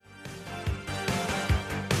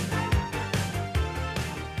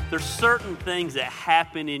There's certain things that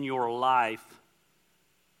happen in your life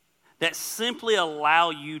that simply allow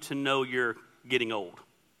you to know you're getting old.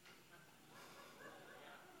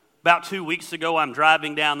 About 2 weeks ago, I'm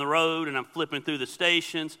driving down the road and I'm flipping through the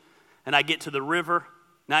stations and I get to the river,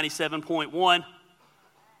 97.1,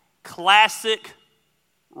 classic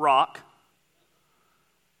rock.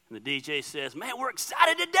 And the DJ says, man, we're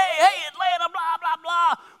excited today. Hey, Atlanta, blah, blah,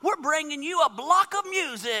 blah. We're bringing you a block of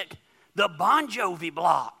music, the Bon Jovi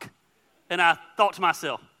block. And I thought to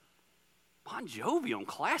myself, Bon Jovi on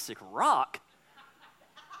classic rock?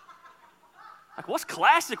 Like, what's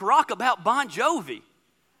classic rock about Bon Jovi?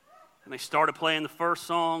 And they started playing the first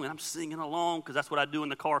song, and I'm singing along because that's what I do in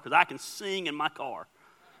the car because I can sing in my car.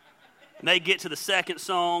 And they get to the second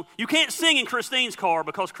song. You can't sing in Christine's car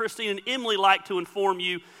because Christine and Emily like to inform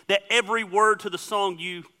you that every word to the song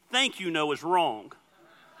you think you know is wrong.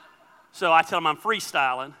 So I tell them I'm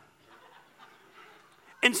freestyling.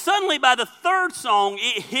 And suddenly by the third song,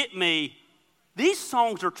 it hit me. These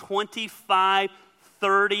songs are 25,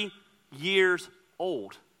 30 years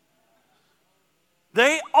old.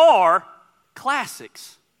 They are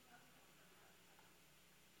classics.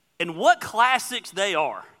 And what classics they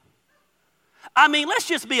are. I mean, let's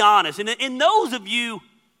just be honest. And those of you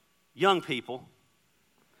young people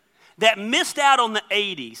that missed out on the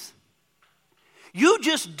 80s, you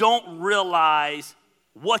just don't realize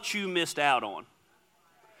what you missed out on.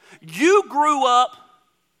 You grew up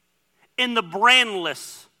in the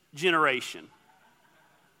brandless generation.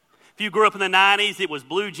 If you grew up in the 90s, it was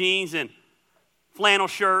blue jeans and flannel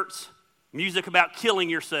shirts, music about killing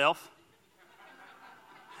yourself.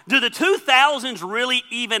 Do the 2000s really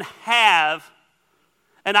even have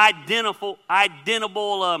an identical,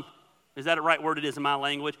 is that the right word it is in my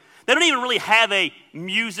language? They don't even really have a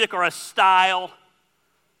music or a style.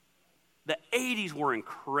 The 80s were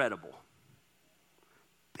incredible.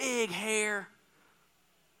 Big hair.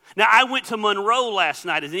 Now, I went to Monroe last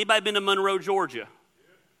night. Has anybody been to Monroe, Georgia?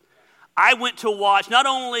 I went to watch, not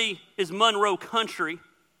only is Monroe country,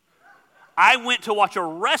 I went to watch a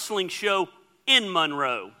wrestling show in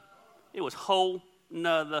Monroe. It was whole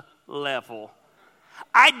nother level.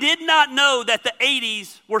 I did not know that the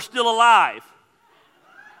 80s were still alive,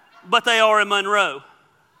 but they are in Monroe.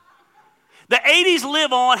 The 80s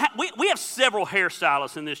live on. We have several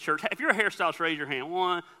hairstylists in this church. If you're a hairstylist, raise your hand.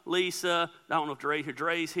 One, Lisa. I don't know if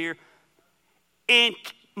Dre's here. In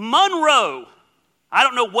Monroe, I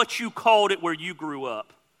don't know what you called it where you grew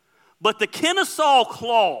up, but the Kennesaw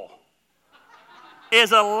Claw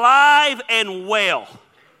is alive and well.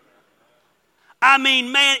 I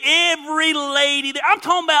mean, man, every lady, I'm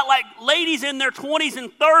talking about like ladies in their 20s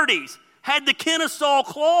and 30s had the Kennesaw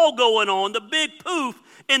Claw going on, the big poof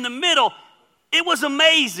in the middle. It was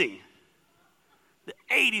amazing. The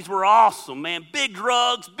 80s were awesome, man. Big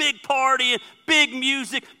drugs, big partying, big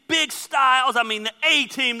music, big styles. I mean, the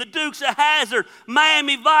A-Team, the Dukes of Hazzard,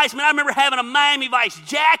 Miami Vice. Man, I remember having a Miami Vice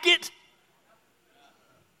jacket.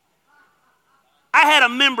 I had a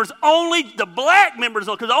members only, the black members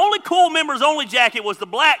only, because the only cool members only jacket was the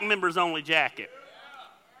black members only jacket.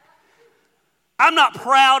 I'm not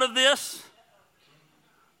proud of this,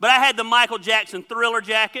 but I had the Michael Jackson Thriller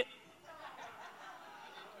jacket.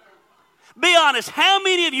 Be honest, how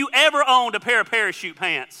many of you ever owned a pair of parachute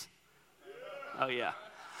pants? Oh, yeah.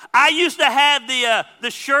 I used to have the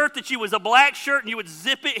shirt that was a black shirt and you would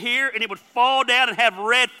zip it here and it would fall down and have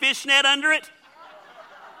red fishnet under it.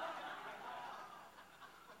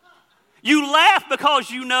 You laugh because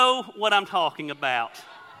you know what I'm talking about.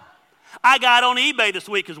 I got on eBay this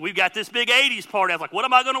week because we've got this big 80s party. I was like, what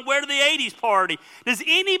am I going to wear to the 80s party? Does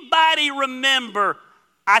anybody remember,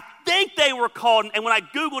 I think they were called, and when I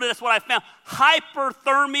Googled it, that's what I found,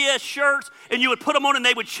 hyperthermia shirts, and you would put them on and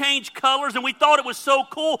they would change colors, and we thought it was so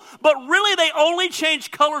cool, but really they only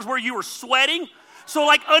changed colors where you were sweating. So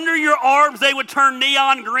like under your arms, they would turn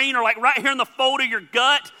neon green, or like right here in the fold of your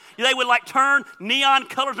gut, they would like turn neon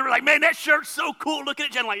colors. They were like, man, that shirt's so cool. Look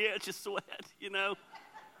at it. I'm like, yeah, it's just sweat, you know.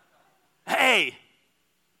 Hey,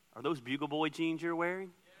 are those Bugle Boy jeans you're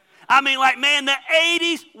wearing? I mean, like, man, the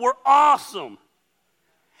 80s were awesome.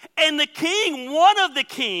 And the king, one of the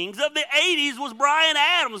kings of the 80s was Bryan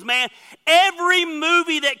Adams, man. Every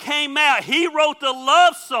movie that came out, he wrote the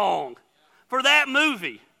love song for that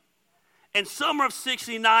movie. And Summer of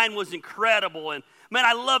 '69 was incredible. And man,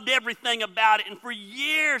 I loved everything about it. And for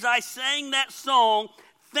years, I sang that song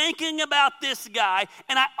thinking about this guy.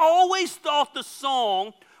 And I always thought the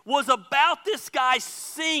song was about this guy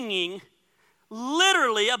singing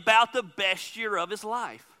literally about the best year of his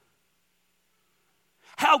life.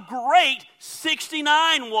 how great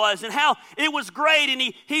 69 was and how it was great. And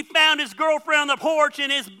he found his girlfriend on the porch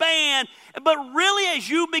and his band. But really, as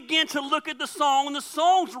you begin to look at the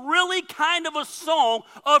song's really kind of a song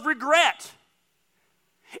of regret.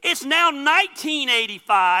 It's now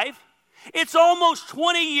 1985. It's almost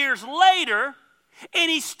 20 years later,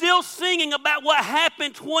 and he's still singing about what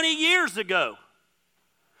happened 20 years ago.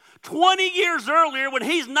 20 years earlier, when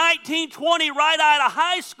he's 19, 20, right out of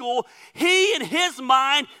high school, he, in his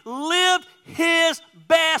mind, lived his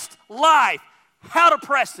best life. How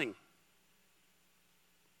depressing.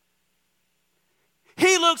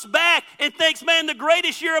 He looks back and thinks, man, the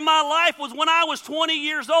greatest year of my life was when I was 20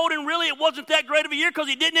 years old, and really it wasn't that great of a year because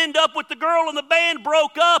he didn't end up with the girl and the band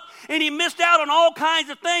broke up, and he missed out on all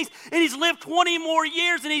kinds of things, and he's lived 20 more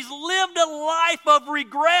years, and he's lived a life of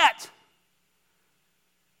regret.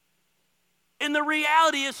 And the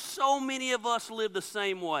reality is so many of us live the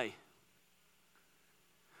same way.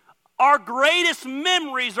 Our greatest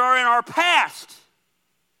memories are in our past.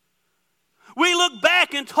 We look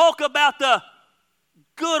back and talk about the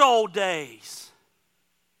good old days.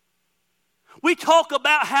 We talk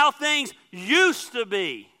about how things used to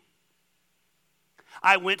be.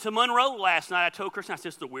 I went to Monroe last night. I told Kristen, I said,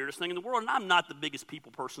 it's the weirdest thing in the world. And I'm not the biggest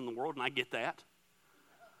people person in the world, and I get that.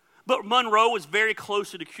 But Monroe was very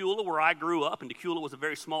close to Decula, where I grew up. And Decula was a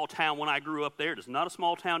very small town when I grew up there. It is not a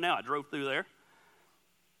small town now. I drove through there.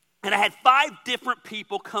 And I had 5 different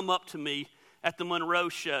people come up to me at the Monroe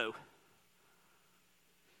show.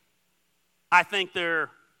 I think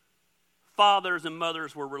their fathers and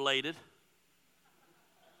mothers were related.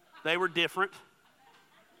 They were different.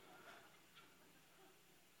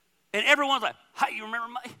 And everyone's like, hey, you remember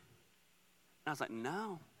me? And I was like,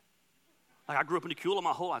 no. Like, I grew up in Decula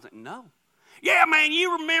my whole life. I was like, no. Yeah, man,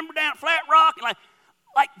 you remember down at Flat Rock? And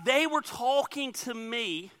like they were talking to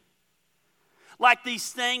me like these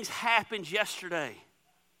things happened yesterday.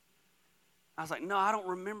 I was like, no, I don't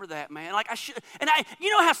remember that, man. Like I should,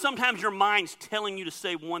 you know how sometimes your mind's telling you to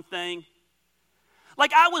say one thing?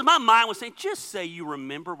 Like my mind was saying, just say you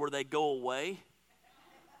remember where they go away.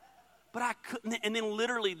 But I couldn't, and then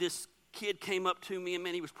literally this kid came up to me, and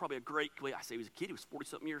man, he was probably I say he was a kid, he was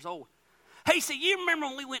 40-something years old. Hey, so you remember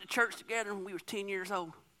when we went to church together when we were 10 years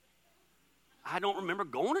old? I don't remember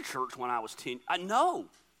going to church when I was 10. I know.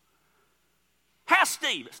 How's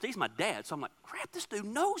Steve? Steve's my dad, so I'm like, crap, this dude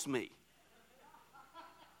knows me.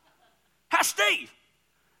 How's Steve?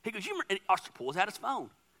 He goes, you remember? And Austin pulls out his phone,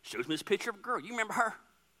 shows me this picture of a girl. You remember her?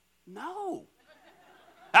 No.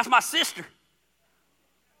 That's my sister.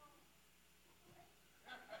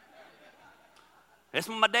 That's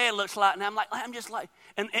what my dad looks like. And I'm just like,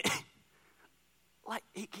 and like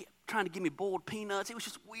he kept trying to give me boiled peanuts. It was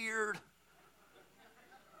just weird.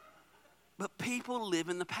 But people live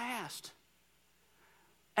in the past.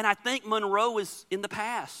 And I think Monroe is in the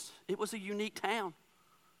past. It was a unique town.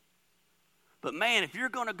 But man, if you're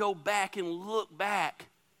going to go back and look back,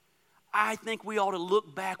 I think we ought to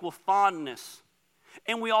look back with fondness.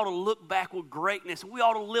 And we ought to look back with greatness. We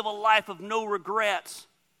ought to live a life of no regrets.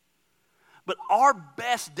 But our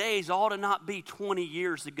best days ought to not be 20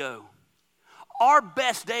 years ago. Our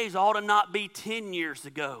best days ought to not be 10 years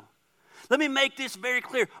ago. Let me make this very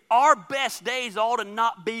clear. Our best days ought to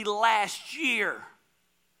not be last year.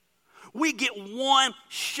 We get one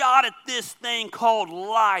shot at this thing called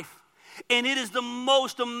life. And it is the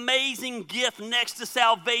most amazing gift next to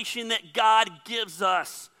salvation that God gives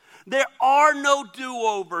us. There are no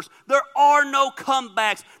do-overs. There are no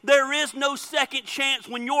comebacks. There is no second chance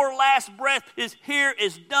when your last breath is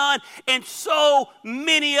done. And so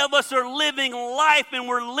many of us are living life, and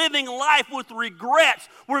we're living life with regrets.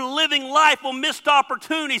 We're living life with missed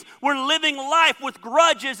opportunities. We're living life with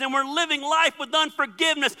grudges, and we're living life with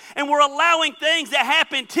unforgiveness. And we're allowing things that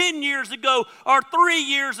happened 10 years ago or 3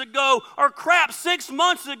 years ago or crap 6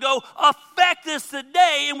 months ago affect us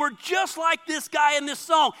today. And we're just like this guy in this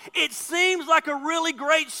song. It seems like a really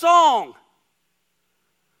great song,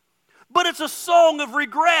 but it's a song of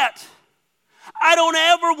regret. I don't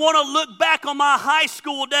ever want to look back on my high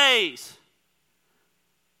school days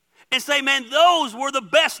and say, man, those were the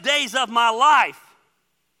best days of my life.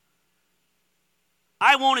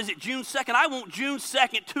 Is it June 2nd? I want June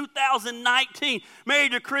 2nd, 2019.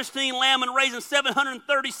 Married to Christine Lamb and raising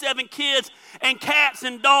 737 kids and cats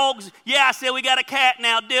and dogs. Yeah, I said we got a cat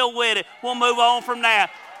now. Deal with it. We'll move on from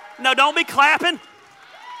that. No, don't be clapping.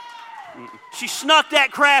 She snuck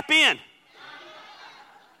that crap in.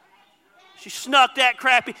 She snuck that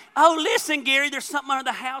crap in. Oh, listen, Gary, there's something under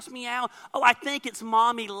the house, meow. Oh, I think it's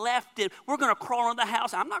Mommy left it. We're going to crawl under the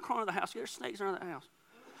house. I'm not crawling under the house. There's snakes under the house.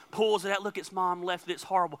 Pulls it out. Look, it's Mom left it. It's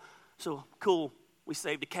horrible. So, cool. We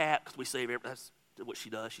saved a cat because that's what she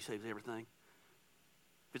does. She saves everything.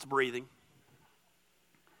 If it's breathing.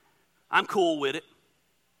 I'm cool with it.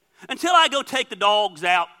 Until I go take the dogs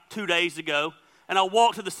out 2 days ago, and I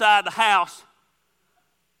walk to the side of the house.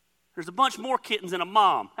 There's a bunch more kittens and a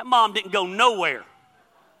mom. That mom didn't go nowhere.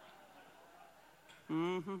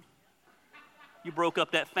 Mm-hmm. You broke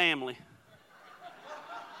up that family.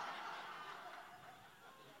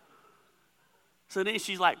 So then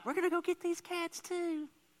she's like, we're going to go get these cats too.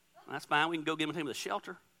 Well, that's fine. We can go get them to the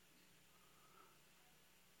shelter.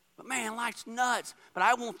 But man, life's nuts. But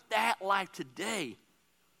I want that life today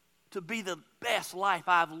to be the best life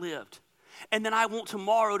I've lived. And then I want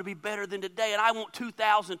tomorrow to be better than today. And I want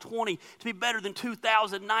 2020 to be better than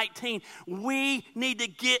 2019. We need to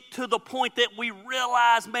get to the point that we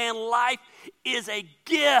realize, man, life is a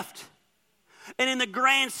gift. And in the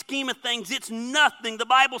grand scheme of things, it's nothing. The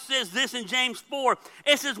Bible says this in James 4.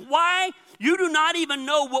 It says, why? You do not even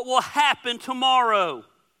know what will happen tomorrow.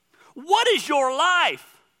 What is your life?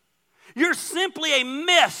 You're simply a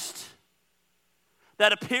mist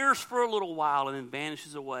that appears for a little while and then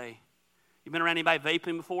vanishes away. You been around anybody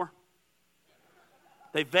vaping before?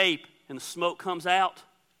 They vape and the smoke comes out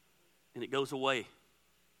and it goes away.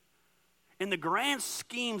 In the grand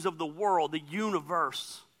schemes of the world, the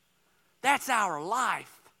universe, that's our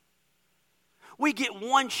life. We get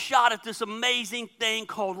one shot at this amazing thing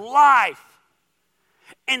called life.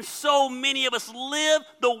 And so many of us live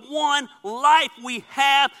the one life we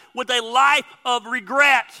have with a life of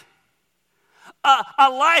regret. A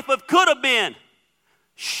life of could have been,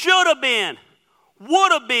 should have been,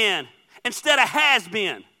 would have been, instead of has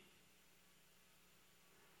been.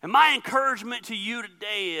 And my encouragement to you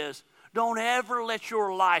today is, don't ever let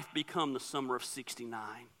your life become the summer of 69.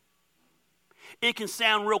 It can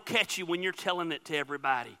sound real catchy when you're telling it to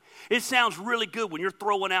everybody. It sounds really good when you're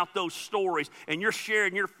throwing out those stories and you're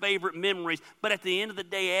sharing your favorite memories. But at the end of the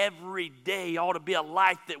day, every day ought to be a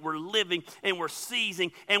life that we're living and we're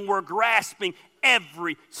seizing and we're grasping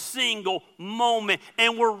every single moment.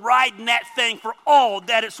 And we're riding that thing for all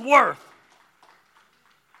that it's worth.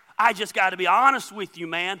 I just got to be honest with you,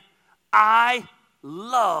 man. I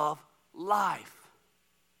love life.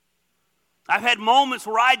 I've had moments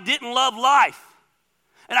where I didn't love life.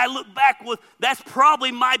 And I look back with, that's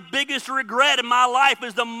probably my biggest regret in my life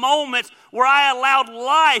is the moments where I allowed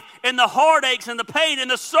life and the heartaches and the pain and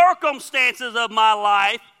the circumstances of my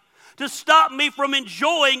life to stop me from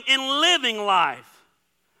enjoying and living life.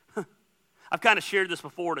 I've kind of shared this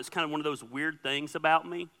before, and it's kind of one of those weird things about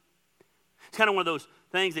me. It's kind of one of those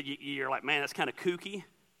things that you're like, man, that's kind of kooky.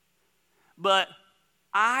 But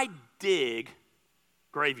I dig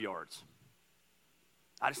graveyards.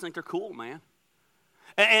 I just think they're cool, man.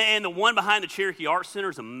 And the one behind the Cherokee Art Center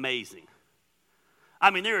is amazing.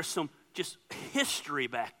 I mean, there is some just history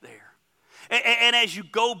back there. And as you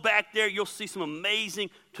go back there, you'll see some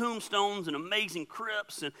amazing tombstones and amazing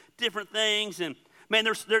crypts and different things. And man,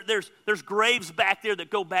 there's graves back there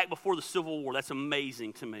that go back before the Civil War. That's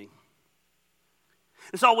amazing to me.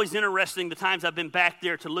 It's always interesting the times I've been back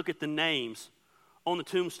there to look at the names on the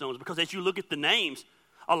tombstones, because as you look at the names,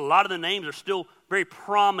 a lot of the names are still very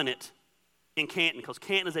prominent in Canton, because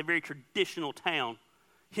Canton is a very traditional town,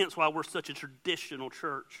 hence why we're such a traditional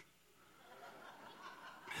church.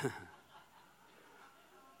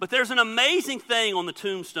 But there's an amazing thing on the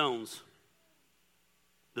tombstones.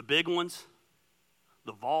 The big ones,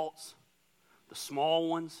 the vaults, the small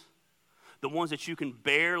ones, the ones that you can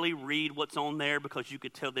barely read what's on there because you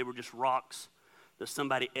could tell they were just rocks that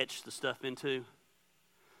somebody etched the stuff into.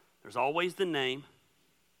 There's always the name.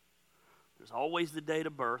 There's always the date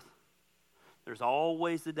of birth. There's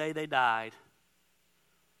always the day they died.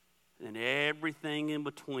 And everything in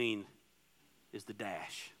between is the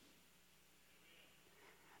dash.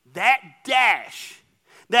 That dash,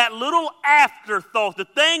 that little afterthought, the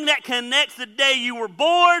thing that connects the day you were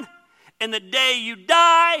born and the day you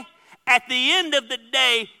die, at the end of the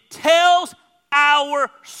day, tells our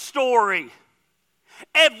story.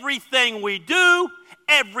 Everything we do,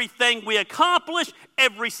 everything we accomplish,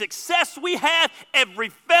 every success we have, every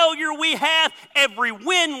failure we have, every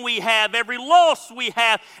win we have, every loss we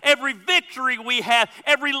have, every victory we have,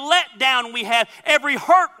 every letdown we have, every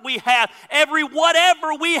hurt we have, every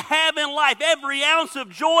whatever we have in life, every ounce of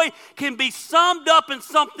joy can be summed up in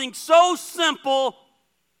something so simple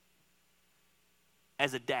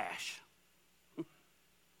as a dash.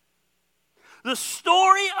 The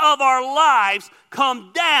story of our lives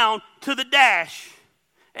come down to the dash.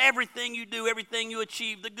 Everything you do, everything you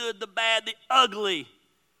achieve, the good, the bad, the ugly,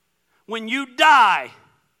 when you die,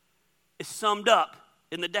 is summed up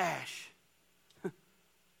in the dash.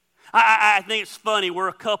 I think it's funny. We're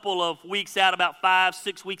a couple of weeks out, about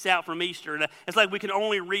 5-6 weeks out from Easter. And it's like we can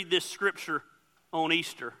only read this scripture on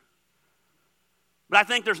Easter. But I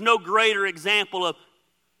think there's no greater example of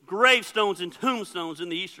gravestones and tombstones in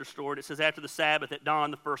the Easter story. It says after the Sabbath at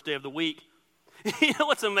dawn, the first day of the week. You know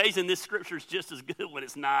what's amazing? This scripture is just as good when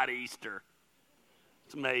it's not Easter.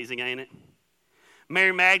 It's amazing, ain't it?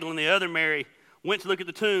 Mary Magdalene, the other Mary, went to look at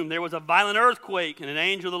the tomb. There was a violent earthquake, and an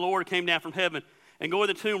angel of the Lord came down from heaven and going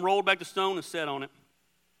to the tomb, rolled back the stone and sat on it.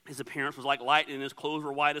 His appearance was like lightning, and his clothes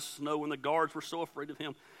were white as snow, and the guards were so afraid of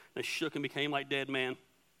him, they shook and became like dead men.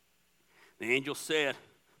 The angel said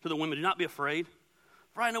to the women, "Do not be afraid,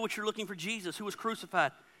 for I know what you're looking for, Jesus, who was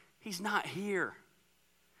crucified. He's not here.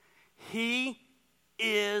 He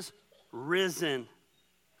is risen.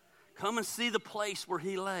 Come and see the place where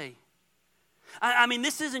he lay." I mean,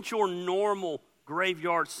 this isn't your normal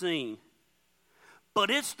graveyard scene, but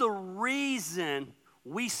it's the reason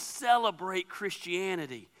we celebrate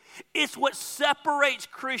Christianity. It's what separates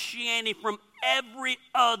Christianity from every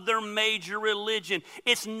other major religion.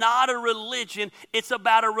 It's not a religion. It's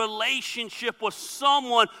about a relationship with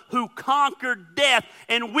someone who conquered death,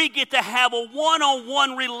 and we get to have a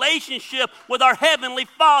one-on-one relationship with our Heavenly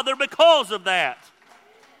Father because of that.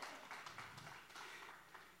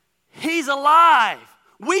 He's alive.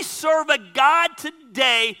 We serve a God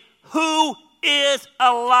today who is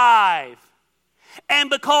alive. And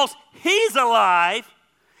because He's alive,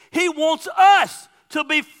 He wants us to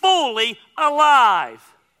be fully alive.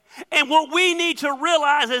 And what we need to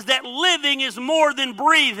realize is that living is more than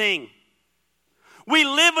breathing. We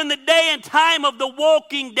live in the day and time of the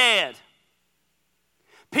walking dead.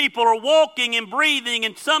 People are walking and breathing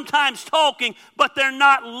and sometimes talking, but they're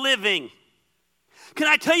not living. Can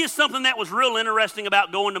I tell you something that was real interesting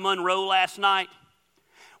about going to Monroe last night?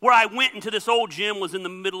 Where I went into this old gym was in the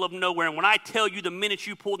middle of nowhere. And when I tell you the minute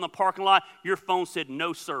you pulled in the parking lot, your phone said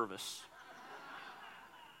no service.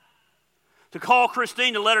 To call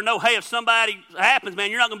Christine to let her know, hey, if somebody happens, man,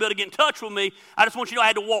 you're not going to be able to get in touch with me. I just want you to know I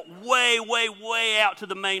had to walk way, way, way out to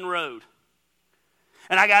the main road.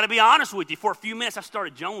 And I got to be honest with you, for a few minutes I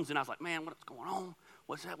started jonesing. I was like, man, what's going on?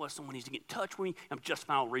 What's that? What, someone needs to get in touch with me? I'm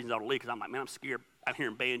justifying all the reasons I ought to leave because I'm like, man, I'm scared. I'm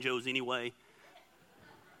hearing banjos anyway.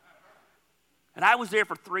 And I was there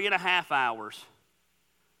for 3.5 hours.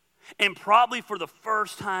 And probably for the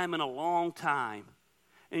first time in a long time,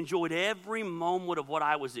 enjoyed every moment of what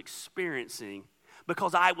I was experiencing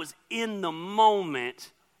because I was in the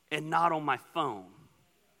moment and not on my phone.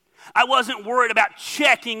 I wasn't worried about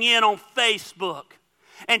checking in on Facebook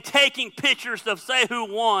and taking pictures to say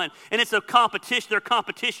who won. And it's a competition, their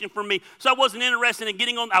competition for me. So I wasn't interested in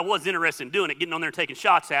getting on, I was interested in doing it, getting on there and taking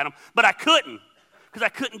shots at them, but I couldn't because I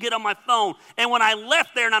couldn't get on my phone. And when I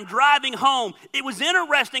left there and I'm driving home, it was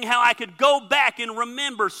interesting how I could go back and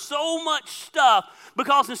remember so much stuff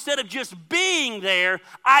because instead of just being there,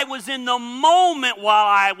 I was in the moment while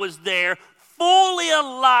I was there, fully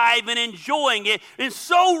alive and enjoying it. And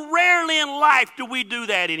so rarely in life do we do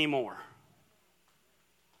that anymore.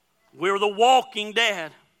 We're the walking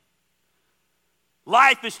dead.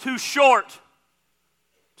 Life is too short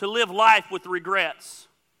to live life with regrets.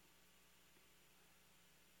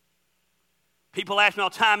 People ask me all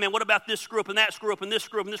the time, man, what about this group and that group and this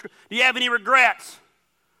group and this group? Do you have any regrets?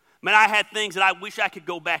 Man, I had things that I wish I could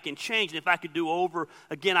go back and change. And if I could do over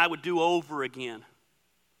again, I would do over again.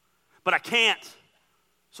 But I can't.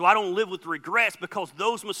 So I don't live with regrets because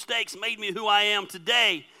those mistakes made me who I am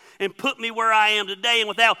today and put me where I am today. And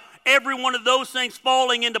without every one of those things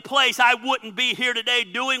falling into place, I wouldn't be here today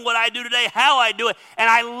doing what I do today, how I do it. And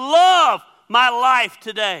I love my life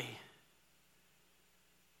today.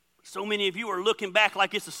 So many of you are looking back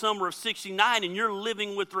like it's the summer of '69 and you're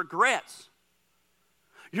living with regrets.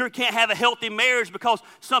 You can't have a healthy marriage because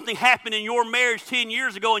something happened in your marriage 10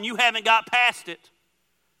 years ago and you haven't got past it.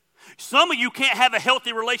 Some of you can't have a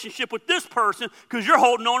healthy relationship with this person because you're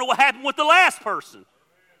holding on to what happened with the last person.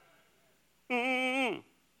 Here's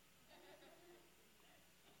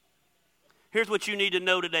what you need to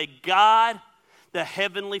know today. God, the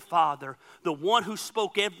Heavenly Father, the one who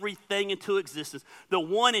spoke everything into existence, the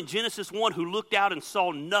one in Genesis 1 who looked out and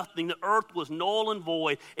saw nothing, the earth was null and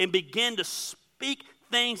void, and began to speak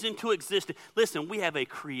things into existence. Listen, we have a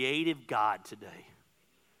creative God today.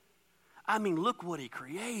 I mean, look what He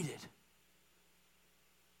created.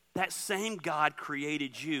 That same God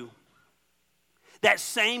created you. That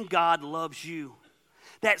same God loves you.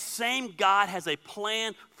 That same God has a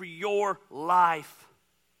plan for your life.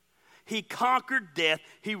 He conquered death.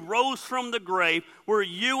 He rose from the grave where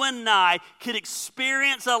you and I could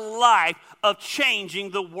experience a life of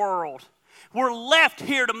changing the world. We're left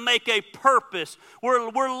here to make a purpose. We're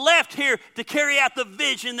left here to carry out the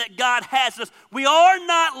vision that God has us. We are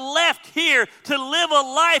not left here to live a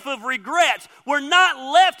life of regrets. We're not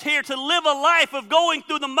left here to live a life of going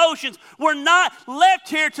through the motions. We're not left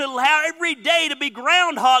here to allow every day to be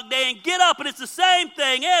Groundhog Day and get up and it's the same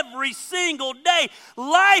thing every single day.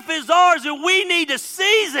 Life is ours and we need to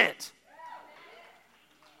seize it.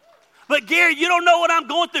 But Gary, you don't know what I'm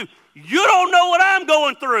going through. You don't know what I'm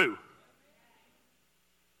going through.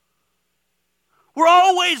 We're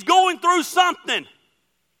always going through something.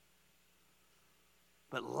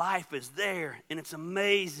 But life is there, and it's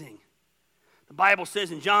amazing. The Bible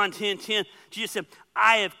says in John 10:10, Jesus said,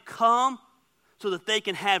 I have come so that they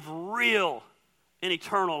can have real and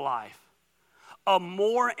eternal life. A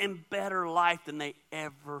more and better life than they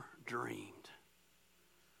ever dreamed.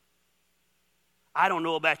 I don't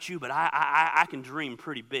know about you, but I can dream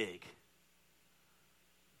pretty big.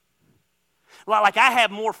 Like I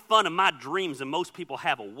have more fun in my dreams than most people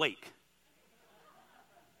have awake.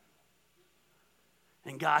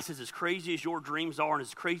 And God says, as crazy as your dreams are and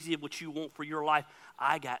as crazy as what you want for your life,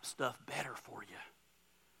 I got stuff better for you.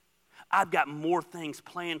 I've got more things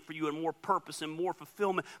planned for you and more purpose and more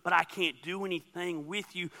fulfillment, but I can't do anything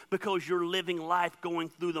with you because you're living life going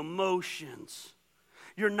through the motions.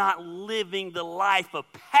 You're not living the life of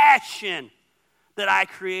passion that I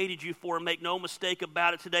created you for. And make no mistake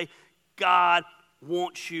about it today, God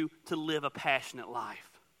wants you to live a passionate life.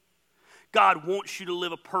 God wants you to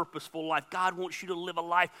live a purposeful life. God wants you to live a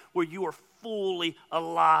life where you are fully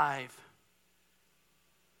alive.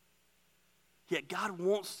 Yet God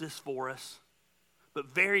wants this for us, but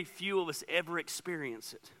very few of us ever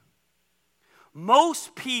experience it.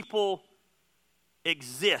 Most people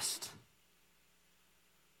exist,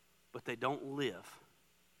 but they don't live.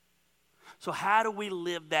 So how do we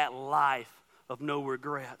live that life of no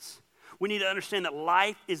regrets? We need to understand that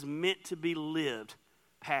life is meant to be lived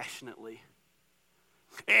passionately.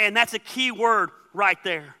 And that's a key word right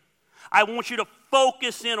there. I want you to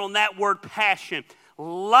focus in on that word passion.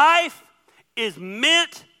 Life is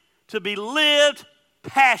meant to be lived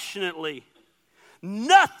passionately.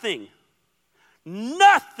 Nothing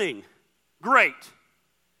great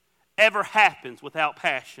ever happens without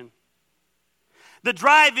passion. The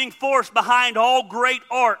driving force behind all great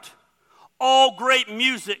art, all great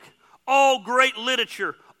music, all great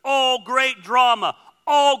literature, all great drama,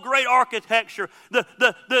 all great architecture,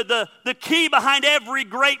 the key behind every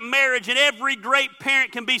great marriage and every great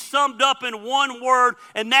parent can be summed up in one word,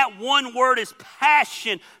 and that one word is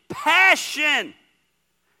passion. Passion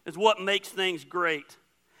is what makes things great.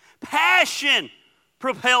 Passion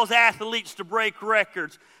propels athletes to break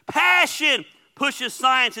records. Passion pushes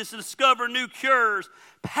scientists to discover new cures.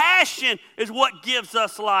 Passion is what gives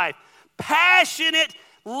us life. Passionate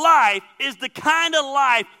life is the kind of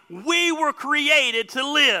life we were created to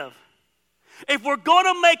live. If we're going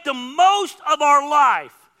to make the most of our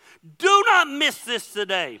life, do not miss this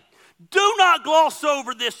today. Do not gloss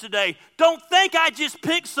over this today. Don't think I just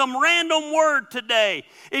picked some random word today.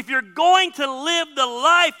 If you're going to live the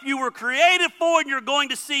life you were created for, and you're going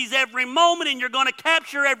to seize every moment, and you're going to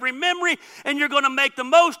capture every memory, and you're going to make the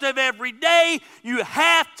most of every day, you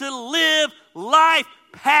have to live life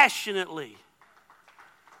passionately.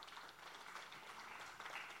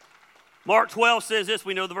 Mark 12 says this.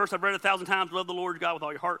 We know the verse I've read 1,000 times. Love the Lord your God with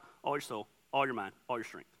all your heart, all your soul, all your mind, all your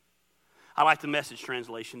strength. I like the Message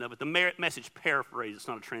translation of it. The Message paraphrase. It's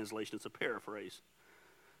not a translation. It's a paraphrase.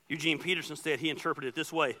 Eugene Peterson said, he interpreted it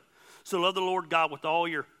this way. So love the Lord God with all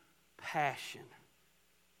your passion,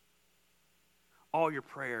 all your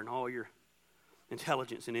prayer, and all your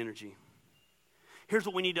intelligence and energy. Here's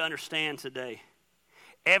what we need to understand today.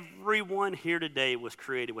 Everyone here today was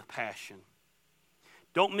created with passion.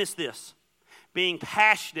 Don't miss this. Being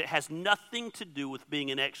passionate has nothing to do with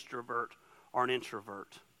being an extrovert or an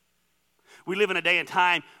introvert. We live in a day and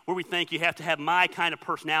time where we think you have to have my kind of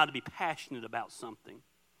personality to be passionate about something.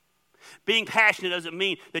 Being passionate doesn't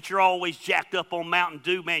mean that you're always jacked up on Mountain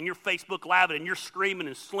Dew, man. You're Facebook Live and you're screaming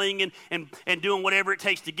and slinging and doing whatever it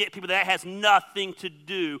takes to get people. That has nothing to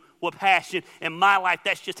do with passion. In my life,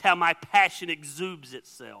 that's just how my passion exudes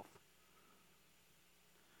itself.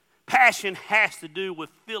 Passion has to do with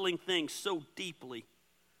feeling things so deeply.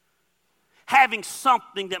 Having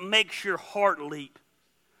something that makes your heart leap.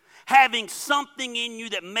 Having something in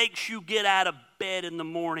you that makes you get out of bed in the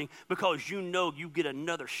morning because you know you get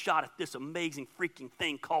another shot at this amazing freaking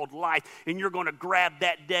thing called life, and you're going to grab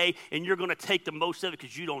that day and you're going to take the most of it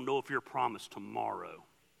because you don't know if you're promised tomorrow.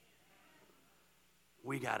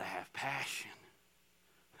 We got to have passion.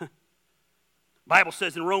 The Bible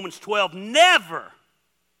says in Romans 12, never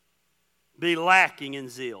be lacking in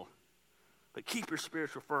zeal. But keep your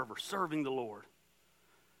spiritual fervor, serving the Lord.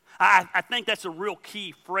 I think that's a real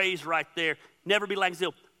key phrase right there. Never be lacking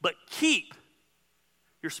zeal, but keep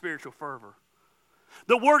your spiritual fervor.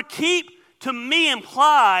 The word keep to me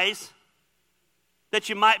implies that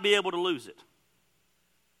you might be able to lose it.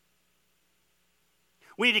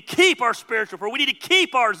 We need to keep our spiritual fervor. We need to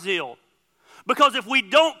keep our zeal. Because if we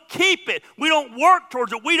don't keep it, we don't work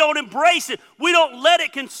towards it, we don't embrace it, we don't let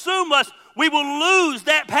it consume us, we will lose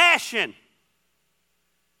that passion.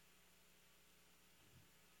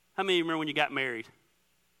 How many of you remember when you got married?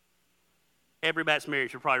 Everybody that's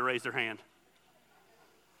married should probably raise their hand.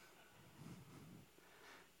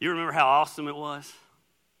 You remember how awesome it was?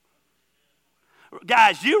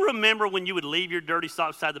 Guys, you remember when you would leave your dirty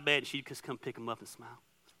socks beside the bed and she'd just come pick them up and smile?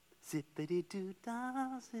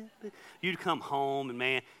 Zippity-doo-dah, zippity. You'd come home and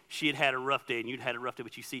man, she had had a rough day and you'd had a rough day,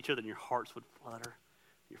 but you see each other and your hearts would flutter.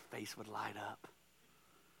 Your face would light up.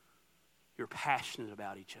 You're passionate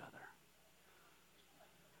about each other.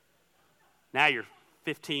 Now you're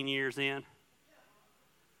 15 years in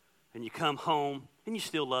and you come home and you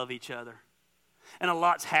still love each other. And a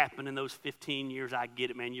lot's happened in those 15 years. I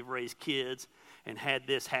get it, man. You've raised kids and had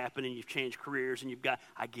this happen and you've changed careers and you've got,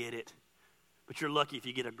 I get it. But you're lucky if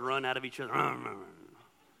you get a grunt out of each other.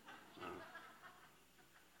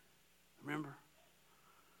 Remember?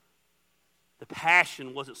 The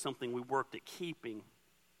passion wasn't something we worked at keeping.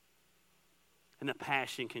 And the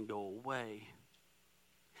passion can go away.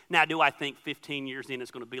 Now, do I think 15 years in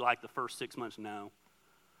it's going to be like the first 6 months? No.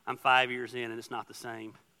 I'm 5 years in and it's not the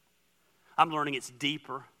same. I'm learning it's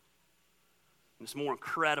deeper and it's more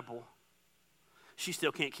incredible. She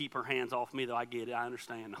still can't keep her hands off me, though. I get it. I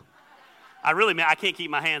understand. I can't keep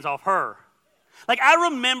my hands off her. Like, I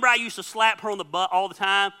remember I used to slap her on the butt all the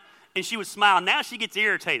time and she would smile. Now she gets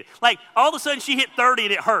irritated. Like, all of a sudden she hit 30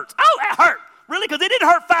 and it hurts. Oh, that hurt. Really? Because it didn't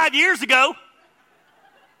hurt 5 years ago.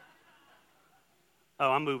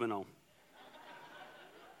 Oh, I'm moving on.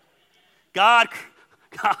 God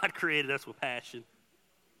created us with passion.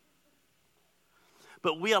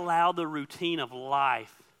 But we allow the routine of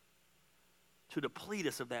life to deplete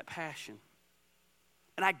us of that passion.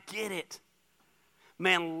 And I get it.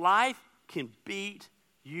 Man, life can beat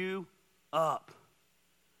you up.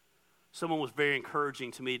 Someone was very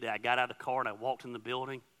encouraging to me that I got out of the car and I walked in the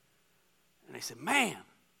building. And they said, man,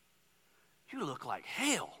 you look like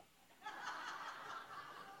hell.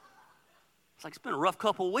 It's like it's been a rough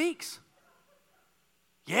couple of weeks.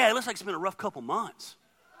 Yeah, it looks like it's been a rough couple of months.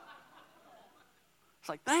 It's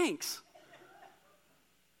like, thanks.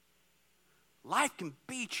 Life can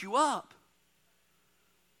beat you up.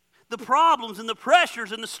 The problems and the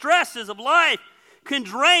pressures and the stresses of life can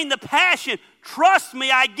drain the passion. Trust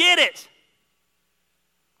me, I get it.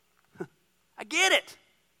 I get it.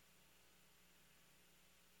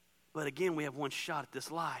 But again, we have one shot at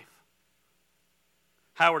this life.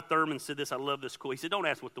 Howard Thurman said this. I love this quote. He said, don't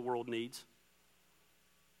ask what the world needs.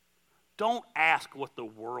 Don't ask what the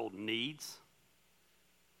world needs.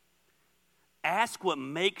 Ask what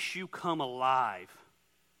makes you come alive.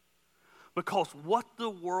 Because what the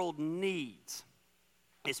world needs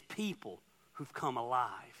is people who've come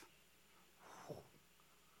alive.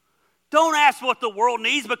 Don't ask what the world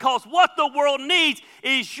needs, because what the world needs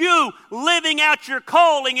is you living out your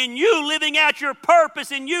calling and you living out your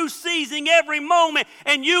purpose and you seizing every moment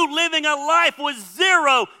and you living a life with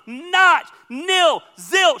zero, not, nil,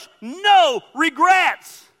 zilch, no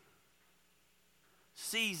regrets.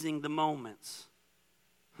 Seizing the moments.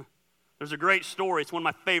 There's a great story. It's one of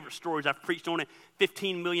my favorite stories. I've preached on it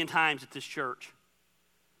 15 million times at this church.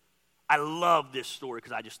 I love this story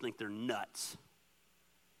because I just think they're nuts.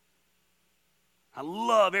 I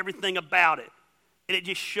love everything about it. And it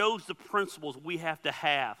just shows the principles we have to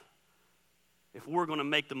have if we're going to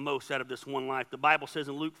make the most out of this one life. The Bible says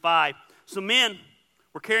in Luke 5, some men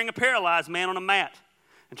were carrying a paralyzed man on a mat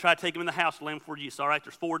and tried to take him in the house to lay him before Jesus. All right,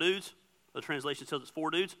 there's 4 dudes. The translation says it's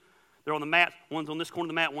 4 dudes. They're on the mat. One's on this corner of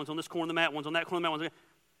the mat. One's on this corner of the mat. One's on that corner of the mat. One's on that.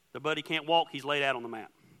 Their buddy can't walk. He's laid out on the mat.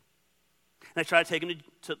 And they tried to take him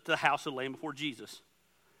to the house to lay him before Jesus.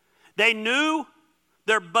 They knew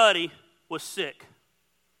their buddy was sick.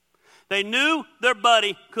 They knew their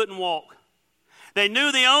buddy couldn't walk. They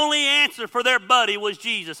knew the only answer for their buddy was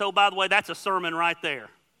Jesus. Oh, by the way, that's a sermon right there.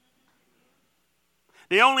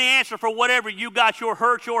 The only answer for whatever you got, your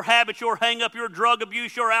hurt, your habits, your hang-up, your drug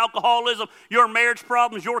abuse, your alcoholism, your marriage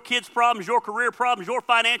problems, your kids' problems, your career problems, your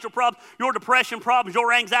financial problems, your depression problems,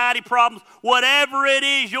 your anxiety problems, whatever it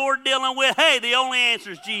is you're dealing with, hey, the only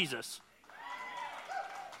answer is Jesus.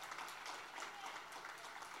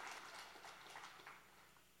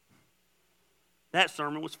 That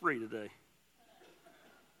sermon was free today.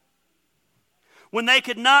 When they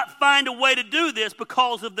could not find a way to do this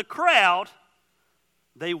because of the crowd,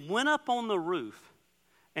 they went up on the roof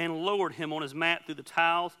and lowered him on his mat through the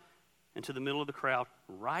tiles into the middle of the crowd,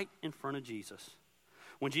 right in front of Jesus.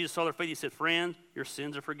 When Jesus saw their faith, he said, "Friend, your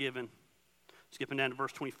sins are forgiven." Skipping down to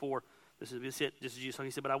verse 24. This is it. This is Jesus.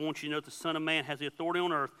 He said, "But I want you to know that the Son of Man has the authority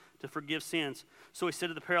on earth to forgive sins." So he said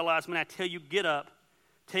to the paralyzed man, "I tell you, get up,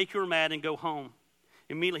 take your mat, and go home."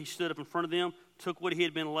 Immediately he stood up in front of them, took what he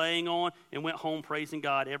had been laying on, and went home praising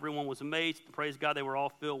God. Everyone was amazed. Praise God, they were all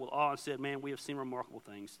filled with awe and said, "Man, we have seen remarkable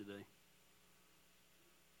things today."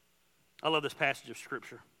 I love this passage of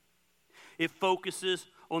Scripture. It focuses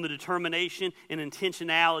on the determination and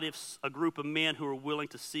intentionality of a group of men who are willing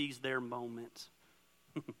to seize their moment.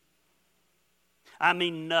 I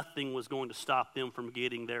mean, nothing was going to stop them from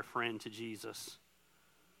getting their friend to Jesus.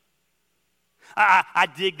 I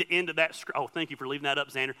dig the end of that scripture. Oh, thank you for leaving that up,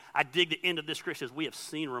 Xander. I dig the end of this scripture. We have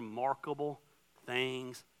seen remarkable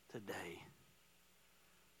things today.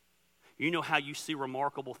 You know how you see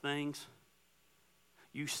remarkable things?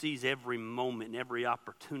 You seize every moment and every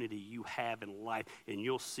opportunity you have in life, and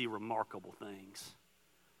you'll see remarkable things.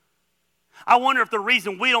 I wonder if the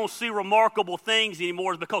reason we don't see remarkable things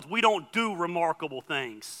anymore is because we don't do remarkable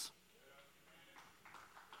things.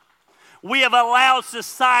 We have allowed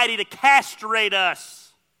society to castrate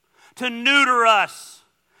us, to neuter us,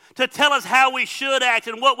 to tell us how we should act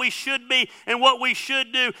and what we should be and what we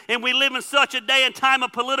should do. And we live in such a day and time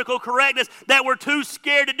of political correctness that we're too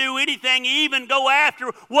scared to do anything, even go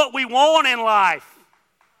after what we want in life.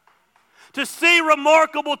 To see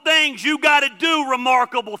remarkable things, you got to do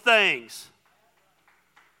remarkable things.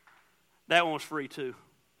 That one was free too.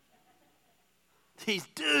 These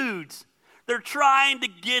dudes, they're trying to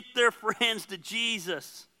get their friends to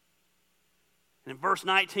Jesus. And in verse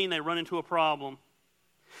 19, they run into a problem.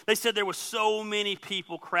 They said there were so many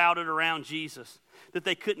people crowded around Jesus that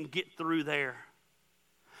they couldn't get through there.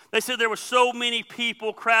 They said there were so many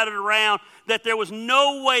people crowded around that there was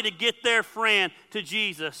no way to get their friend to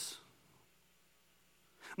Jesus.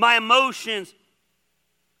 My emotions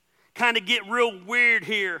kind of get real weird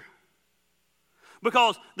here.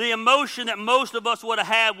 Because the emotion that most of us would have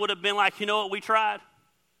had would have been like, you know what, we tried.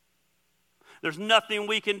 There's nothing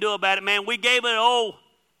we can do about it, man. We gave it an old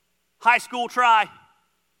high school try.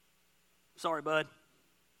 Sorry, bud.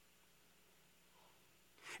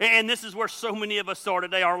 And this is where so many of us are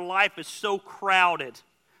today. Our life is so crowded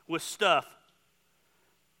with stuff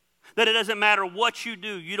that it doesn't matter what you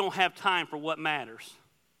do, you don't have time for what matters.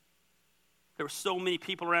 There were so many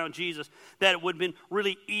people around Jesus that it would have been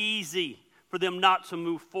really easy for them not to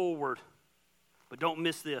move forward. But don't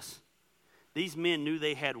miss this. These men knew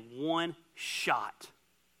they had one shot.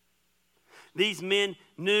 These men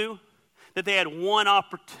knew that they had one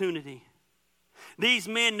opportunity. These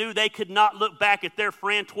men knew they could not look back at their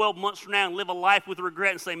friend 12 months from now and live a life with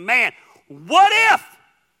regret and say, man, what if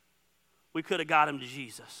we could have got him to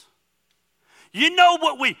Jesus? You know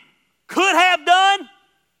what we could have done?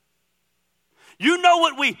 You know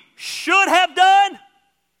what we should have done?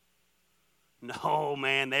 No,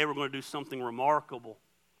 man, they were going to do something remarkable.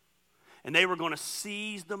 And they were going to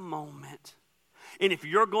seize the moment. And if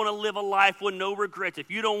you're going to live a life with no regrets,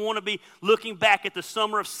 if you don't want to be looking back at the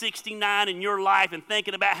summer of '69 in your life and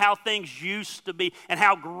thinking about how things used to be and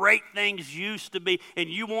how great things used to be, and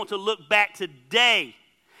you want to look back today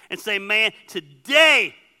and say, man,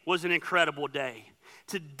 today was an incredible day.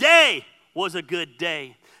 Today was a good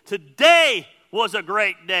day. Today was a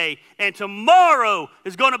great day. And tomorrow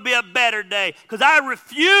is going to be a better day, because I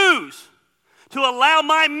refuse to allow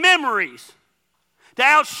my memories to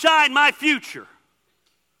outshine my future.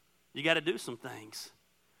 You got to do some things.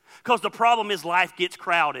 Because the problem is life gets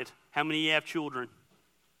crowded. How many of you have children?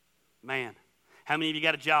 Man. How many of you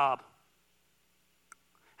got a job?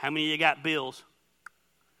 How many of you got bills?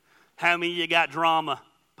 How many of you got drama?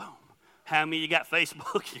 Boom. How many of you got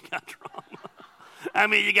Facebook? You got drama. How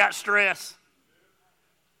many of you got stress?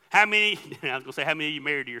 How many, I was going to say, how many of you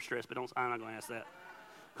married to your stress, but I'm not going to ask that.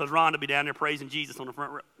 Because Ron will be down there praising Jesus on the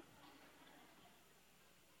front row.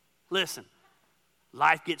 Listen,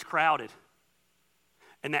 life gets crowded.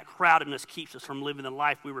 And that crowdedness keeps us from living the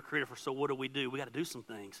life we were created for. So what do? We got to do some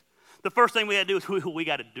things. The first thing we got to do is we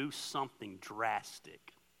got to do something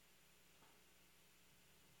drastic.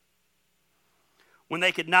 When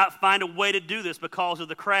they could not find a way to do this because of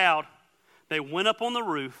the crowd, they went up on the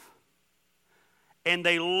roof and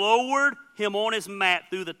they lowered him on his mat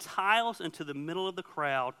through the tiles into the middle of the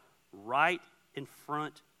crowd, right in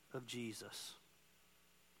front of Jesus.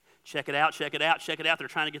 Check it out, check it out, check it out. They're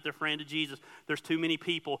trying to get their friend to Jesus. There's too many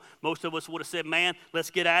people. Most of us would have said, man,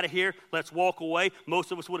 let's get out of here. Let's walk away.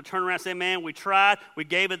 Most of us would have turned around and said, man, we tried. We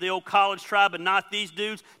gave it the old college try, but not these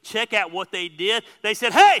dudes. Check out what they did. They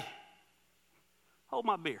said, hey, hold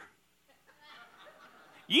my beer.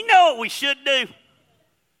 You know what we should do?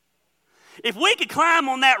 If we could climb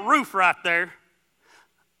on that roof right there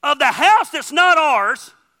of the house that's not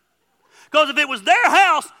ours, because if it was their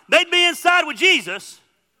house, they'd be inside with Jesus.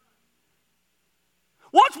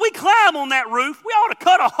 Once we climb on that roof, we ought to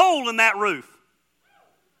cut a hole in that roof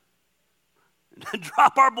and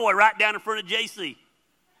drop our boy right down in front of JC.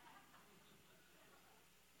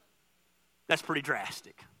 That's pretty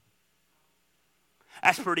drastic.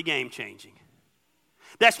 That's pretty game-changing.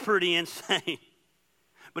 That's pretty insane.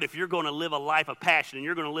 But if you're going to live a life of passion and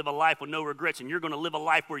you're going to live a life with no regrets and you're going to live a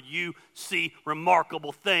life where you see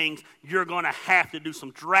remarkable things, you're going to have to do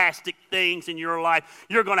some drastic things in your life.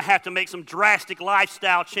 You're going to have to make some drastic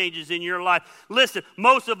lifestyle changes in your life. Listen,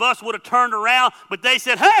 most of us would have turned around, but they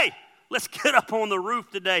said, hey, let's get up on the roof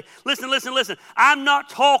today. Listen. I'm not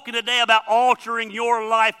talking today about altering your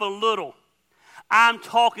life a little. I'm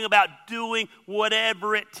talking about doing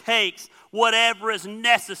whatever it takes, whatever is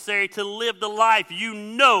necessary to live the life you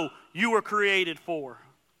know you were created for.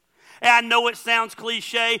 And I know it sounds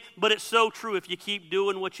cliche, but it's so true. If you keep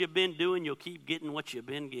doing what you've been doing, you'll keep getting what you've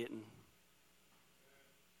been getting.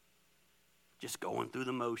 Just going through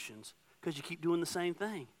the motions because you keep doing the same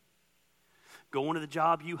thing. Going to the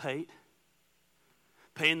job you hate,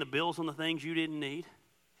 paying the bills on the things you didn't need,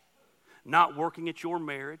 not working at your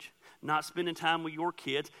marriage, not spending time with your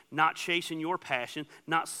kids, not chasing your passion,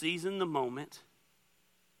 not seizing the moment.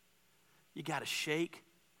 You got to shake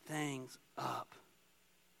things up.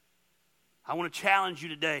 I want to challenge you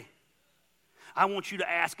today. I want you to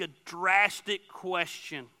ask a drastic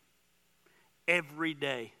question every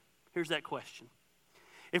day. Here's that question.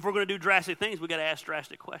 If we're going to do drastic things, we've got to ask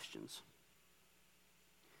drastic questions.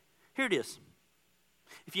 Here it is.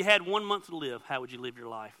 If you had 1 month to live, how would you live your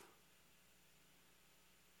life?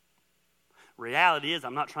 Reality is,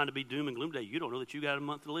 I'm not trying to be doom and gloom today. You don't know that you got a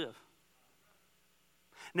month to live.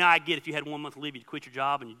 Now, I get if you had 1 month to live, you'd quit your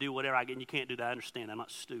job and you do whatever. I get, and you can't do that. I understand. I'm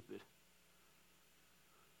not stupid.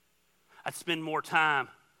 I'd spend more time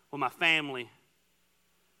with my family.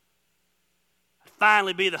 I'd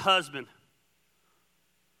finally be the husband.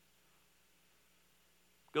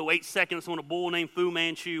 Go 8 seconds on a bull named Fu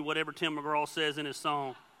Manchu, whatever Tim McGraw says in his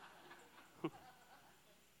song.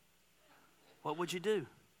 What would you do?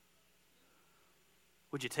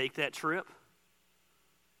 Would you take that trip?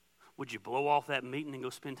 Would you blow off that meeting and go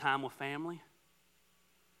spend time with family?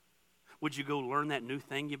 Would you go learn that new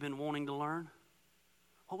thing you've been wanting to learn?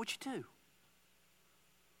 What would you do?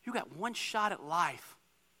 You got one shot at life,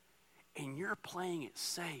 and you're playing it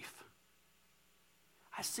safe.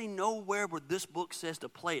 I see nowhere where this book says to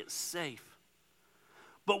play it safe.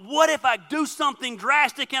 But what if I do something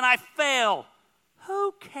drastic and I fail?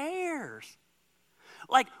 Who cares?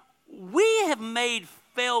 Like, we have made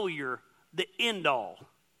failure the end all.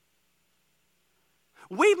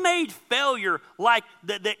 We've made failure like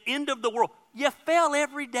the end of the world. You fail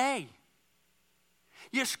every day.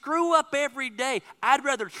 You screw up every day. I'd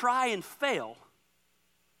rather try and fail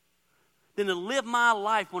than to live my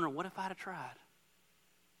life wondering, what if I'd have tried?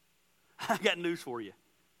 I got news for you.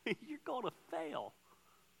 You're going to fail.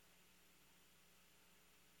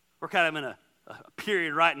 We're kind of in a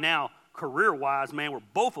period right now, career-wise, man, where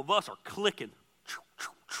both of us are clicking.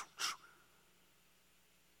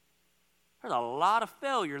 There's a lot of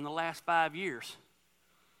failure in the last 5 years.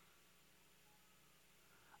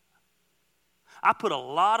 I put a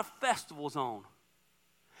lot of festivals on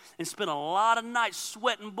and spent a lot of nights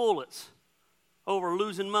sweating bullets over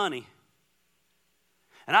losing money.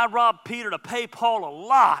 And I robbed Peter to pay Paul a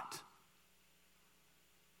lot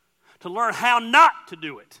to learn how not to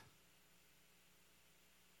do it.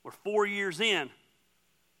 We're 4 years in,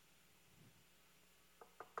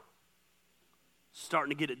 starting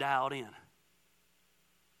to get it dialed in.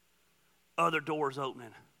 Other doors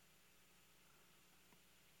opening.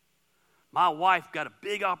 My wife got a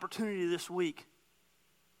big opportunity this week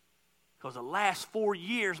because the last 4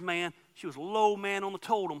 years, man, she was low man on the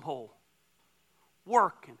totem pole.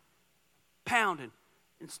 Working, pounding,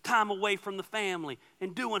 and it's time away from the family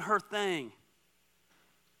and doing her thing.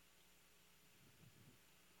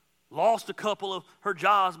 Lost a couple of her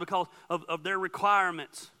jobs because of their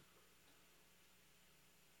requirements.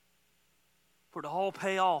 For it to all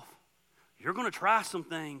pay off, you're going to try some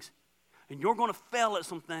things, and you're going to fail at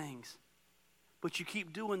some things, but you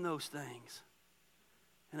keep doing those things,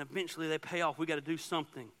 and eventually they pay off. We got to do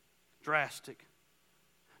something drastic.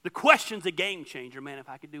 The question's a game changer, man. If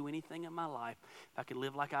I could do anything in my life, if I could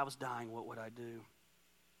live like I was dying, what would I do?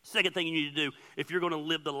 Second thing you need to do, if you're going to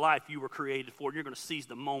live the life you were created for, and you're going to seize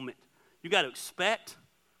the moment, you got to expect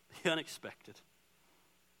the unexpected.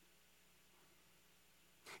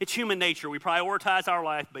 It's human nature. We prioritize our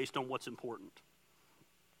life based on what's important.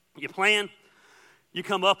 You plan, you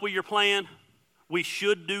come up with your plan. We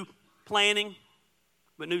should do planning,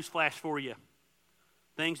 but newsflash for you,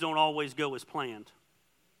 things don't always go as planned.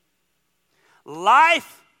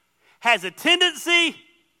 Life has a tendency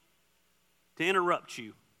to interrupt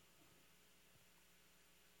you.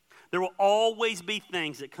 There will always be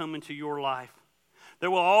things that come into your life.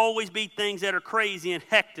 There will always be things that are crazy and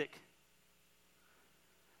hectic.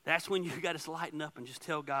 That's when you got to lighten up and just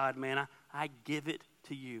tell God, man, I give it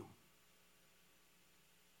to you.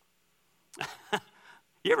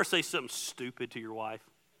 You ever say something stupid to your wife?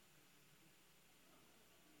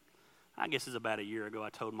 I guess it's about a year ago I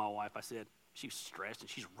told my wife, I said, she was stressed and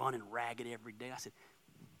she's running ragged every day. I said,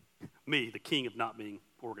 me, the king of not being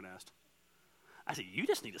organized. I said, you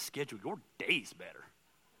just need to schedule your days better.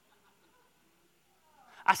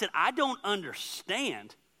 I said, I don't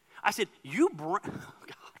understand. I said, you know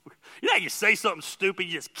how you say something stupid,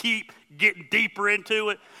 you just keep getting deeper into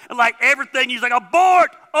it? And like everything, you're like, abort,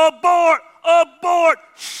 abort, abort,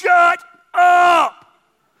 shut up.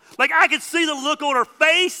 Like I could see the look on her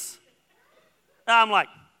face. And I'm like,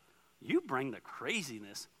 you bring the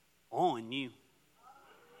craziness on you.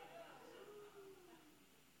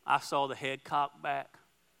 I saw the head cock back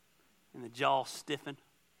and the jaw stiffen.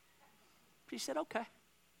 She said, okay, I'm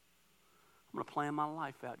going to plan my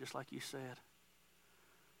life out just like you said.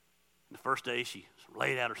 And the first day she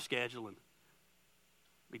laid out her schedule and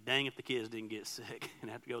be dang if the kids didn't get sick and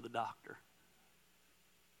have to go to the doctor.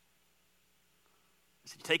 I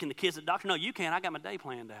said, you taking the kids to the doctor? No, you can't. I got my day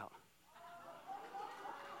planned out.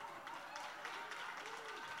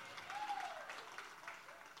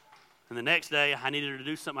 And the next day, I needed her to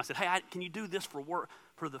do something. I said, hey, can you do this for work,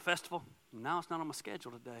 for the festival? No, it's not on my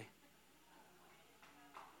schedule today.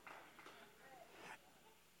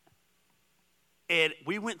 And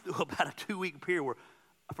we went through about a 2-week period where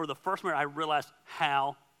for the first minute, I realized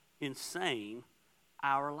how insane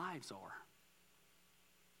our lives are.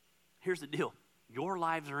 Here's the deal. Your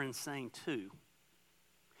lives are insane too.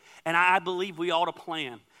 And I believe we ought to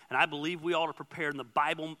plan. And I believe we ought to prepare. And the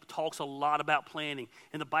Bible talks a lot about planning.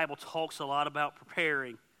 And the Bible talks a lot about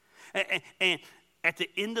preparing. And at the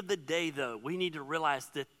end of the day, though, we need to realize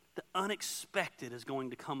that the unexpected is going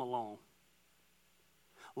to come along.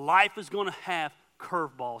 Life is going to have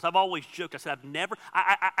curveballs. I've always joked. I said,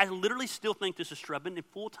 I literally still think this is true. I've been in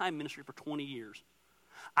full-time ministry for 20 years.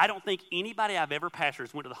 I don't think anybody I've ever pastored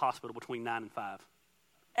has went to the hospital between 9 and 5.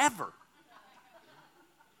 Ever.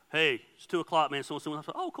 Hey, it's 2 o'clock, man. Someone, I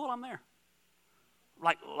said, oh, cool, I'm there.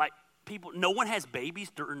 Like people, no one has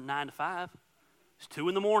babies during 9 to 5. It's 2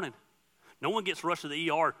 in the morning. No one gets rushed to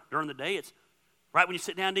the ER during the day. It's right when you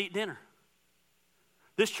sit down to eat dinner.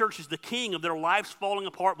 This church is the king of their lives falling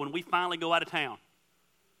apart when we finally go out of town.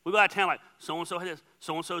 We go out of town like, so-and-so had this,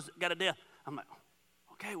 so-and-so's got a death. I'm like,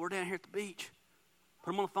 okay, we're down here at the beach.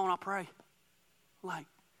 Put them on the phone, I'll pray. Like,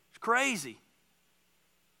 it's crazy.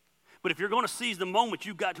 But if you're going to seize the moment,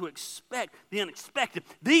 you've got to expect the unexpected.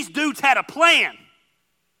 These dudes had a plan.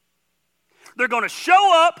 They're going to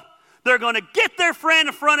show up. They're going to get their friend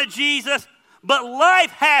in front of Jesus. But life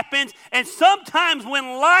happens. And sometimes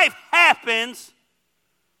when life happens,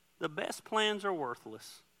 the best plans are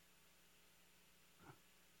worthless.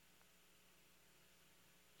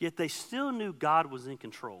 Yet they still knew God was in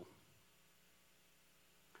control.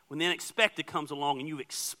 When the unexpected comes along and you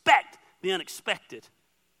expect the unexpected,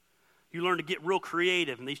 you learn to get real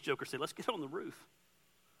creative. And these jokers say, let's get on the roof.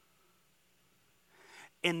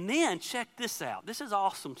 And then check this out. This is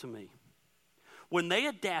awesome to me. When they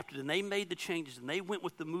adapted and they made the changes and they went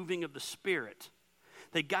with the moving of the Spirit,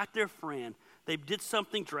 they got their friend. They did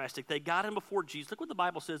something drastic. They got him before Jesus. Look what the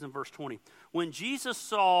Bible says in verse 20. When Jesus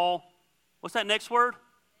saw, what's that next word?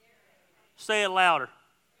 Say it louder.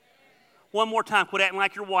 One more time. Quit acting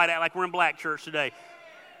like you're white. Act like we're in black church today.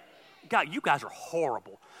 God, you guys are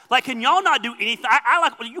horrible. Like, can y'all not do anything?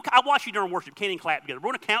 I watch you during worship. Can't even clap together.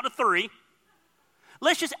 We're going to count to 3.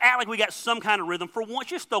 Let's just act like we got some kind of rhythm. For once,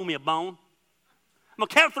 just throw me a bone. I'm going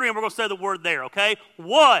to count 3 and we're going to say the word there, okay?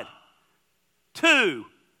 1, 2,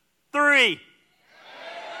 3.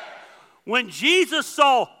 When Jesus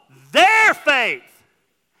saw their faith,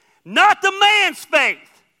 not the man's faith,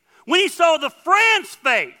 when he saw the friend's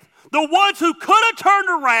faith, The ones who could have turned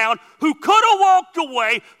around, who could have walked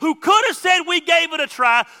away, who could have said we gave it a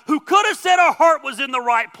try, who could have said our heart was in the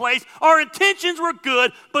right place, our intentions were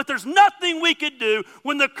good, but there's nothing we could do.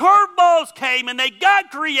 When the curveballs came and they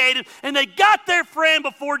got creative and they got their friend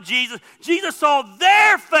before Jesus, Jesus saw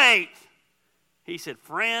their faith. He said,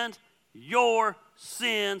 friend, your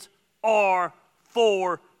sins are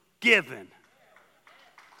forgiven.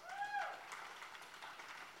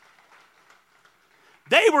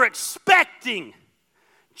 They were expecting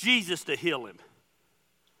Jesus to heal him.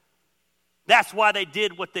 That's why they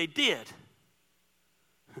did what they did.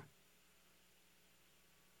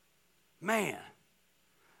 Man.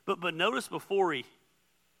 But notice before he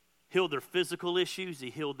healed their physical issues, he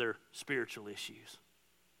healed their spiritual issues.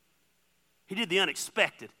 He did the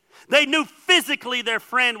unexpected. They knew physically their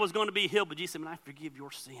friend was going to be healed, but Jesus said, I forgive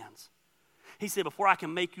your sins. He said, before I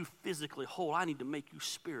can make you physically whole, I need to make you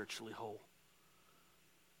spiritually whole.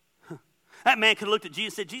 That man could have looked at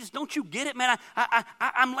Jesus and said, Jesus, don't you get it, man?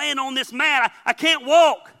 I'm laying on this mat. I can't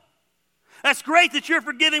walk. That's great that you're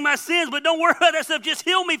forgiving my sins, but don't worry about that stuff. Just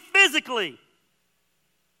heal me physically.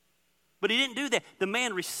 But he didn't do that. The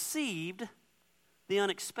man received the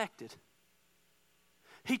unexpected.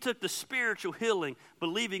 He took the spiritual healing,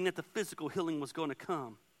 believing that the physical healing was going to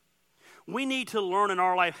come. We need to learn in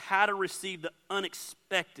our life how to receive the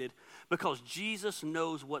unexpected because Jesus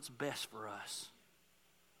knows what's best for us.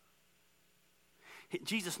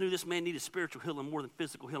 Jesus knew this man needed spiritual healing more than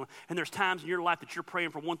physical healing. And there's times in your life that you're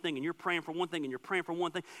praying for one thing and you're praying for one thing and you're praying for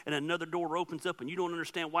one thing and another door opens up and you don't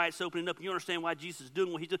understand why it's opening up and you don't understand why Jesus is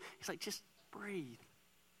doing what he's doing. He's like, just breathe.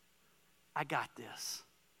 I got this.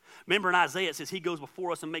 Remember in Isaiah it says he goes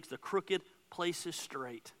before us and makes the crooked places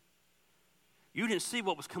straight. You didn't see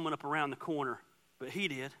what was coming up around the corner, but he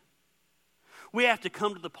did. We have to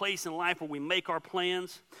come to the place in life where we make our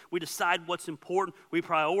plans, we decide what's important, we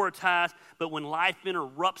prioritize, but when life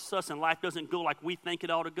interrupts us and life doesn't go like we think it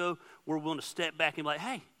ought to go, we're willing to step back and be like,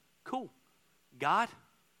 hey, cool, God,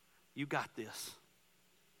 you got this.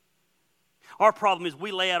 Our problem is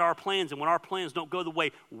we lay out our plans, and when our plans don't go the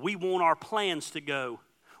way we want our plans to go,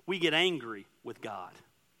 we get angry with God.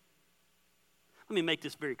 Let me make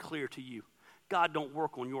this very clear to you. God don't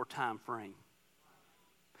work on your time frame.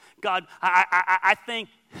 God, I think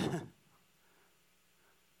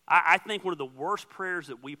one of the worst prayers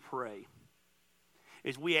that we pray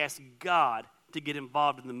is we ask God to get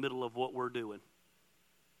involved in the middle of what we're doing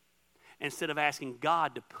instead of asking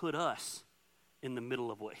God to put us in the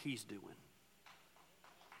middle of what he's doing.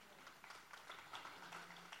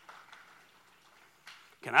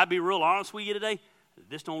 Can I be real honest with you today?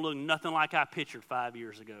 This don't look nothing like I pictured 5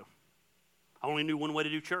 years ago. I only knew one way to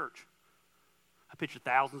do church. I pictured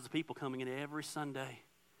thousands of people coming in every Sunday.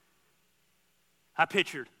 I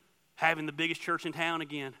pictured having the biggest church in town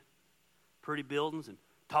again. Pretty buildings and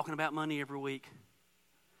talking about money every week.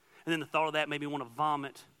 And then the thought of that made me want to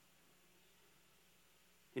vomit.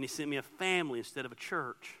 And he sent me a family instead of a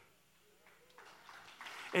church.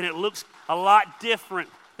 And it looks a lot different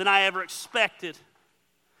than I ever expected.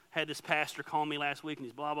 Had this pastor call me last week and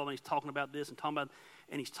he's blah, blah, blah, and he's talking about this and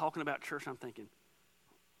he's talking about church. And I'm thinking,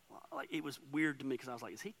 like, it was weird to me because I was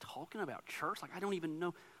like, is he talking about church? Like, I don't even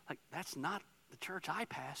know. Like, that's not the church I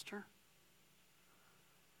pastor.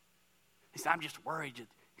 He said, I'm just worried that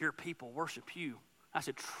your people worship you. I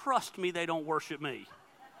said, trust me, they don't worship me.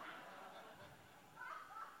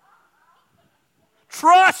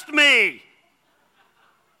 Trust me,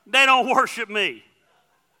 they don't worship me.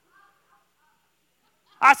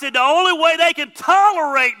 I said, the only way they can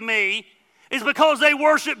tolerate me is because they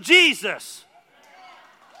worship Jesus.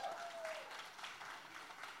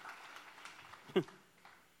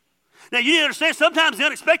 Now, you need to understand, sometimes the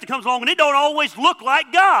unexpected comes along and it don't always look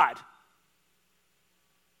like God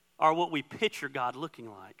or what we picture God looking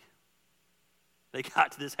like. They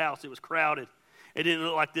got to this house, it was crowded. It didn't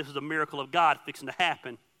look like this was a miracle of God fixing to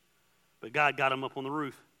happen, but God got them up on the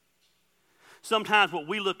roof. Sometimes what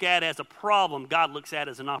we look at as a problem, God looks at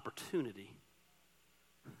as an opportunity.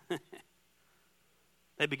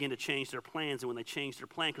 They begin to change their plans, and when they changed their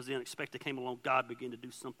plan because the unexpected came along, God began to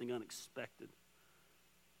do something unexpected.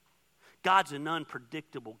 God's an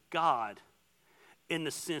unpredictable God in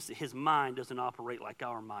the sense that his mind doesn't operate like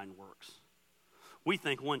our mind works. We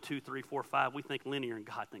think 1, 2, 3, 4, 5. We think linear, and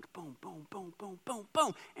God thinks boom, boom, boom, boom, boom,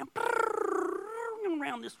 boom, and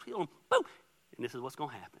around this hill, and boom. And this is what's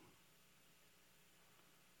going to happen.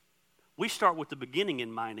 We start with the beginning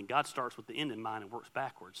in mind, and God starts with the end in mind and works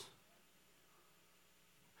backwards.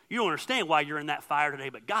 You don't understand why you're in that fire today,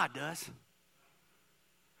 but God does.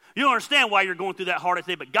 You don't understand why you're going through that heartache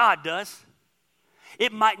today, but God does.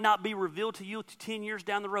 It might not be revealed to you 10 years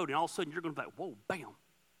down the road, and all of a sudden you're going to be like, whoa, bam.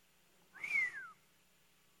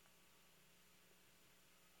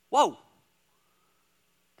 Whoa.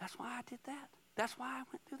 That's why I did that. That's why I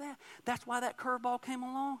went through that. That's why that curveball came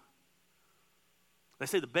along. They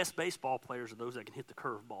say the best baseball players are those that can hit the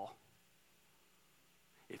curveball.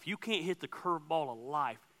 If you can't hit the curveball of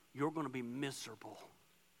life, you're going to be miserable.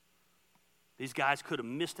 These guys could have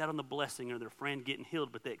missed out on the blessing of their friend getting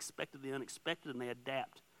healed, but they expected the unexpected and they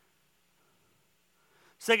adapt.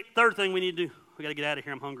 Third thing we need to do, we got to get out of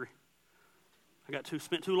here. I'm hungry.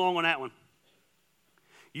 Spent too long on that one.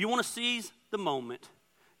 You want to seize the moment.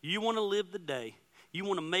 You want to live the day. You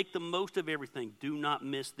want to make the most of everything. Do not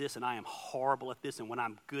miss this, and I am horrible at this, and when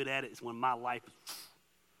I'm good at it, it's when my life is,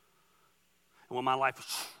 and when my life is,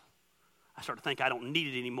 I start to think I don't need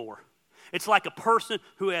it anymore. It's like a person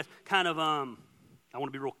who has kind of, I want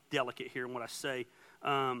to be real delicate here in what I say.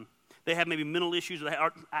 They have maybe mental issues,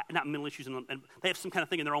 or not mental issues, and they have some kind of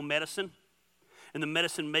thing in their own medicine, and the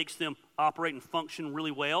medicine makes them operate and function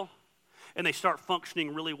really well. And they start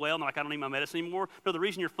functioning really well, and they're like, I don't need my medicine anymore. No, the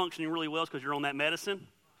reason you're functioning really well is because you're on that medicine.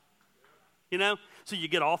 You know? So you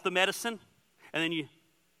get off the medicine, and then you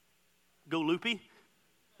go loopy.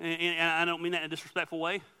 And I don't mean that in a disrespectful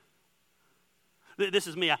way. This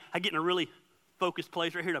is me. I get in a really focused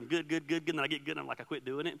place right here. I'm good, and then I get good, and I'm like, I quit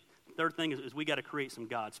doing it. Third thing is we got to create some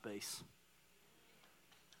God space.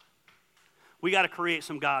 We got to create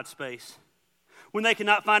some God space. When they could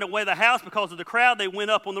not find a way to the house because of the crowd, they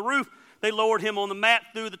went up on the roof. They lowered him on the mat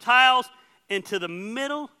through the tiles into the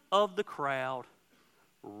middle of the crowd,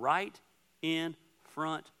 right in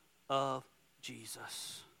front of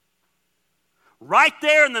Jesus. Right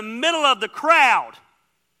there in the middle of the crowd.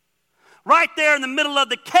 Right there in the middle of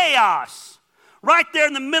the chaos. Right there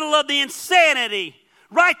in the middle of the insanity.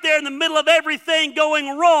 Right there in the middle of everything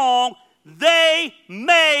going wrong, they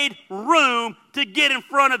made room to get in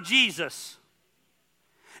front of Jesus.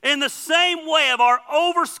 In the same way of our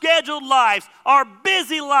overscheduled lives, our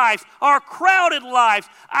busy lives, our crowded lives,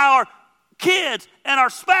 our kids and our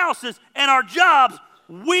spouses and our jobs,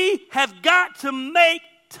 we have got to make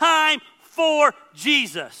time for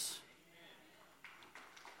Jesus.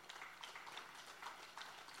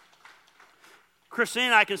 Christine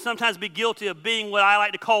and I can sometimes be guilty of being what I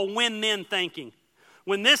like to call when-then thinking.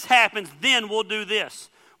 When this happens, then we'll do this.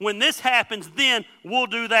 When this happens, then we'll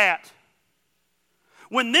do that.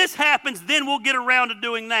 When this happens, then we'll get around to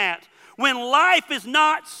doing that. When life is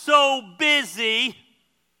not so busy,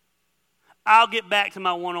 I'll get back to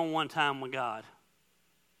my one-on-one time with God.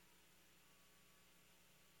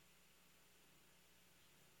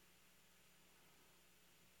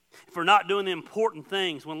 If we're not doing the important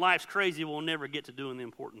things, when life's crazy, we'll never get to doing the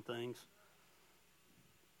important things.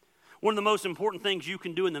 One of the most important things you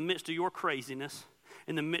can do in the midst of your craziness,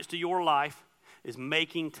 in the midst of your life, is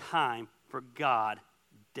making time for God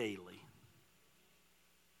daily.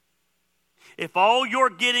 If all you're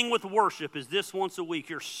getting with worship is this once a week,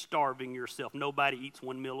 you're starving yourself. Nobody eats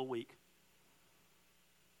one meal a week.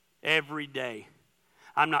 Every day.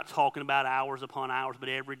 I'm not talking about hours upon hours, but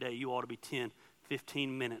every day you ought to be 10,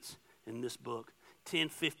 15 minutes in this book. 10,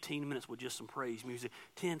 15 minutes with just some praise music.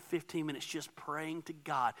 10, 15 minutes just praying to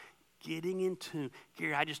God. Getting in tune.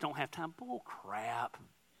 Gary, I just don't have time. Bull crap.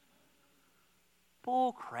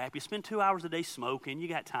 Bull crap. You spend 2 hours a day smoking. You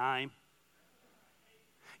got time.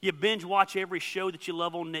 You binge watch every show that you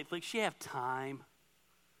love on Netflix. You have time.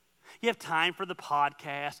 You have time for the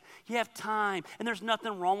podcast. You have time. And there's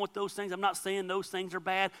nothing wrong with those things. I'm not saying those things are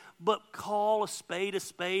bad, but call a spade a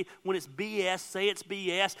spade. When it's BS, say it's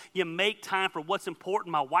BS. You make time for what's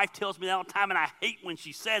important. My wife tells me that all the time, and I hate when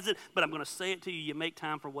she says it, but I'm going to say it to you. You make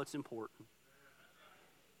time for what's important.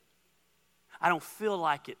 I don't feel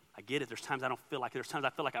like it. I get it. There's times I don't feel like it. There's times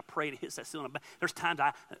I feel like I pray and it hits that ceiling. There's times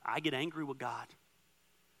I get angry with God.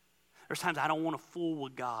 There's times I don't want to fool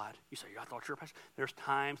with God. You say, I thought you were a pastor. There's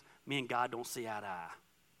times me and God don't see eye to eye.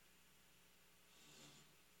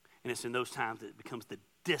 And it's in those times that it becomes the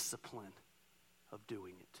discipline of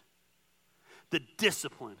doing it. The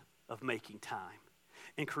discipline of making time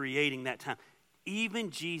and creating that time.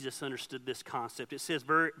 Even Jesus understood this concept. It says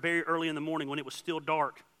very, very early in the morning when it was still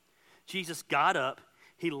dark, Jesus got up,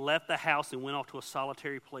 he left the house and went off to a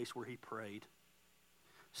solitary place where he prayed.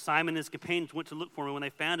 Simon and his companions went to look for him. When they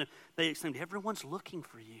found him, they exclaimed, "Everyone's looking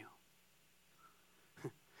for you."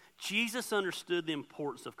 Jesus understood the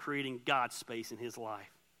importance of creating God's space in his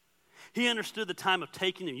life. He understood the time of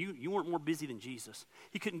taking him. You weren't more busy than Jesus.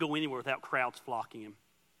 He couldn't go anywhere without crowds flocking him.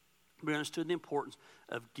 But he understood the importance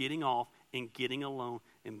of getting off and getting alone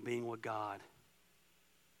and being with God.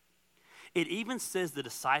 It even says the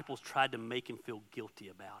disciples tried to make him feel guilty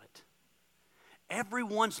about it.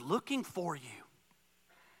 Everyone's looking for you.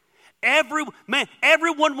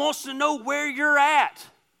 Everyone wants to know where you're at.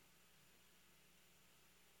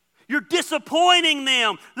 You're disappointing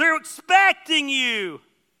them. They're expecting you.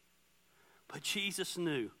 But Jesus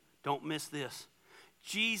knew. Don't miss this.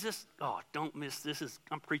 Don't miss this.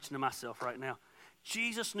 I'm preaching to myself right now.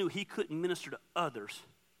 Jesus knew he couldn't minister to others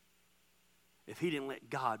if he didn't let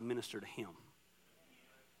God minister to him.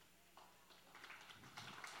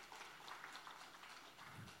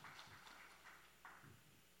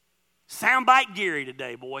 Soundbite Gary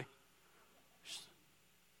today, boy.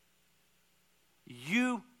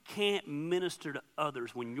 You can't minister to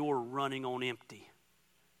others when you're running on empty.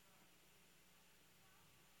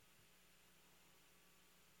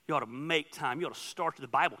 You ought to make time. You ought to start. The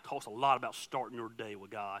Bible talks a lot about starting your day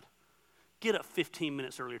with God. Get up 15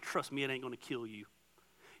 minutes earlier. Trust me, it ain't going to kill you.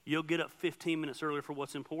 You'll get up 15 minutes earlier for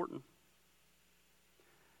what's important.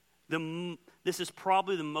 This is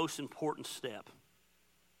probably the most important step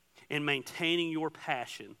in maintaining your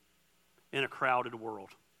passion in a crowded world.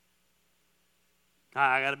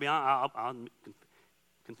 I got to be honest, I'll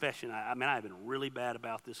confession, I've been really bad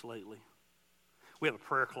about this lately. We have a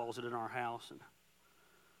prayer closet in our house, and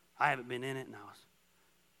I haven't been in it, and I was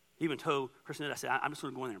even told Kristen, I said, I'm just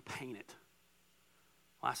going to go in there and paint it.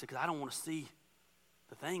 Well, I said, because I don't want to see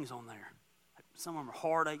the things on there. Some of them are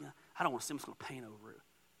hard. I don't want to see them. I'm just going to paint over it.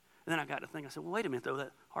 And then I got to think, I said, well, wait a minute, though.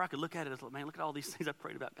 Or I could look at it as, man, look at all these things I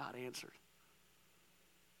prayed about. God answered.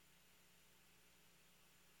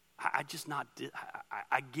 I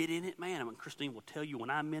get in it, man. I mean, Christine will tell you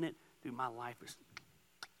when I'm in it, dude, my life is,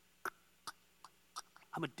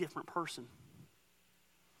 I'm a different person.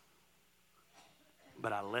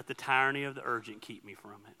 But I let the tyranny of the urgent keep me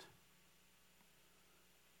from it.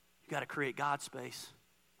 You got to create God space.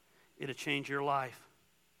 It'll change your life.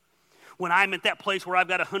 When I'm at that place where I've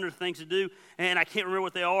got 100 things to do and I can't remember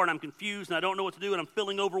what they are and I'm confused and I don't know what to do and I'm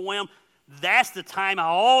feeling overwhelmed, that's the time I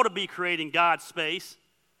ought to be creating God's space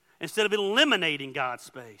instead of eliminating God's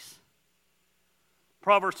space.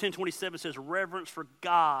 Proverbs 10:27 says, reverence for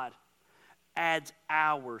God adds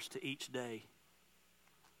hours to each day.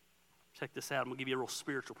 Check this out. I'm going to give you a real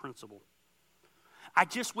spiritual principle. I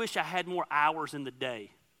just wish I had more hours in the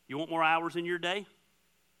day. You want more hours in your day?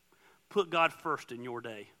 Put God first in your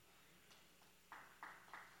day.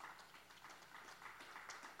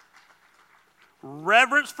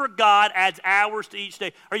 Reverence for God adds hours to each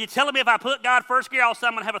day. Are you telling me if I put God first, Gary, all of a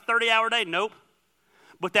sudden I'm going to have a 30-hour day? Nope.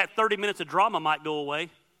 But that 30 minutes of drama might go away.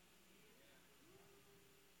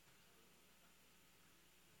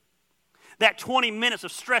 That 20 minutes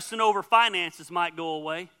of stressing over finances might go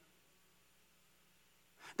away.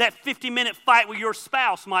 That 50-minute fight with your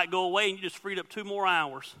spouse might go away and you just freed up 2 more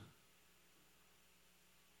hours.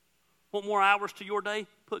 Want more hours to your day?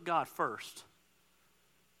 Put God first.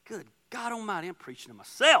 Good God Almighty, I'm preaching to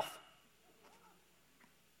myself.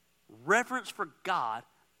 Reverence for God.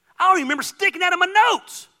 I don't even remember sticking that in my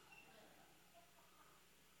notes.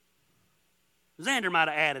 Xander might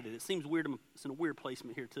have added it. It seems weird. It's in a weird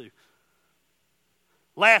placement here too.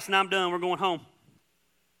 Last, and I'm done. We're going home.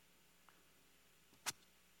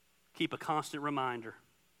 Keep a constant reminder.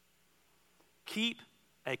 Keep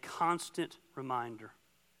a constant reminder.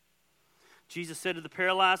 Jesus said to the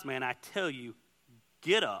paralyzed man, I tell you,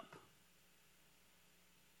 get up.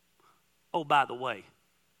 Oh, by the way,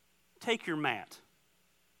 take your mat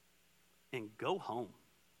and go home.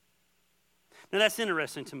 Now that's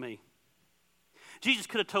interesting to me. Jesus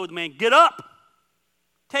could have told the man, get up,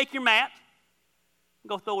 take your mat, and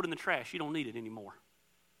go throw it in the trash. You don't need it anymore.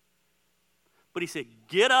 But he said,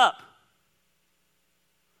 get up,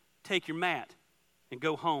 take your mat, and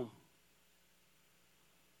go home.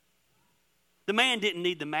 The man didn't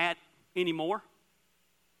need the mat anymore.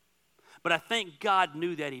 But I think God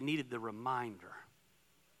knew that he needed the reminder.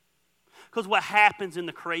 Because what happens in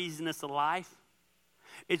the craziness of life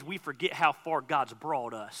is we forget how far God's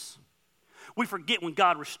brought us. We forget when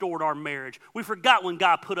God restored our marriage. We forgot when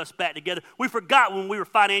God put us back together. We forgot when we were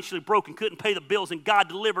financially broken, couldn't pay the bills, and God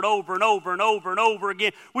delivered over and over and over and over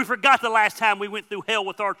again. We forgot the last time we went through hell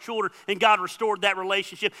with our children, and God restored that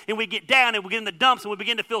relationship. And we get down and we get in the dumps and we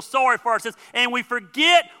begin to feel sorry for ourselves, and we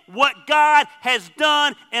forget what God has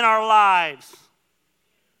done in our lives.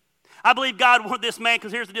 I believe God wanted this man,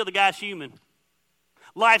 because here's the deal, the guy's human.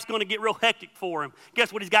 Life's going to get real hectic for him.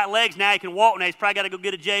 Guess what? He's got legs now. He can walk now. He's probably got to go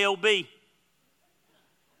get a job.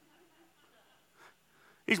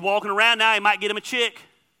 He's walking around now. He might get him a chick.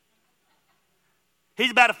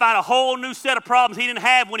 He's about to find a whole new set of problems he didn't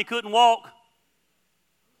have when he couldn't walk.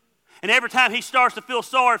 And every time he starts to feel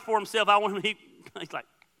sorry for himself, I want him, he's like,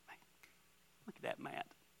 man, look at that Matt.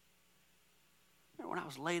 Remember when I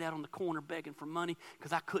was laid out on the corner begging for money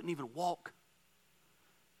because I couldn't even walk?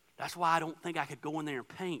 That's why I don't think I could go in there and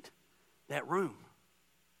paint that room.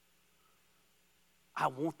 I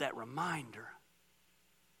want that reminder.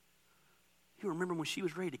 You remember when she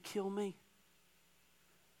was ready to kill me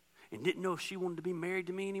and didn't know if she wanted to be married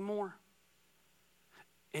to me anymore?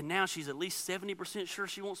 And now she's at least 70% sure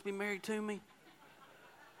she wants to be married to me?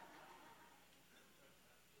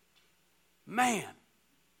 Man,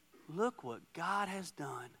 look what God has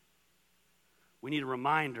done. We need a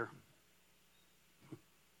reminder.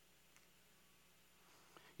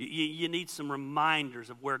 You need some reminders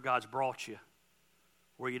of where God's brought you,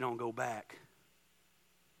 where you don't go back.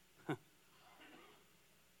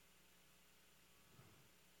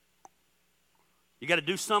 You got to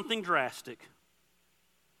do something drastic.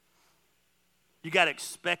 You got to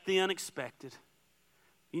expect the unexpected.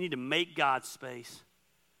 You need to make God's space.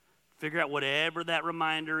 Figure out whatever that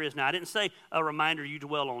reminder is. Now, I didn't say a reminder you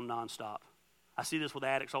dwell on nonstop. I see this with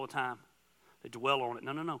addicts all the time. They dwell on it.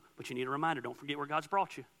 No. But you need a reminder. Don't forget where God's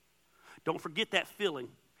brought you. Don't forget that feeling.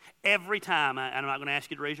 Every time, and I'm not going to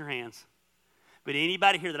ask you to raise your hands, but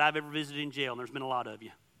anybody here that I've ever visited in jail, and there's been a lot of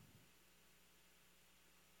you,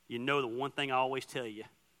 you know the one thing I always tell you,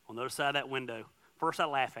 on the other side of that window, first I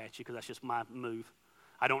laugh at you because that's just my move.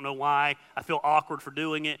 I don't know why. I feel awkward for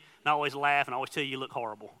doing it, and I always laugh, and I always tell you look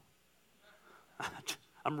horrible.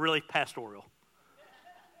 I'm really pastoral.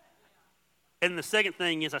 And the second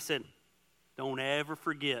thing is I said, don't ever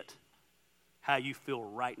forget how you feel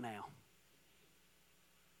right now.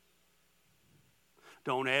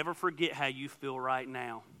 Don't ever forget how you feel right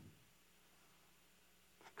now.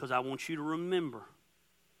 Because I want you to remember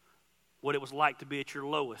what it was like to be at your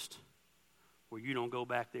lowest, where you don't go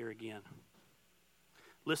back there again.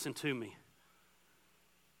 Listen to me.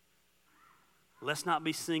 Let's not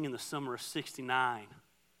be singing the summer of '69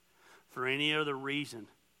 for any other reason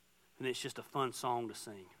than it's just a fun song to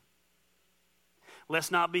sing.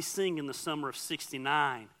 Let's not be singing the summer of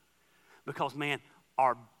 '69 because, man,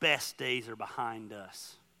 our best days are behind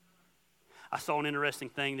us. I saw an interesting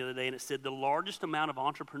thing the other day, and it said the largest amount of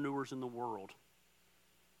entrepreneurs in the world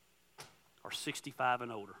are 65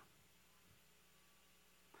 and older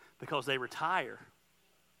because they retire,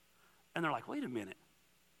 and they're like, wait a minute.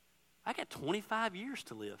 I got 25 years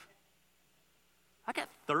to live. I got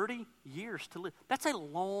 30 years to live. That's a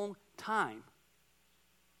long time.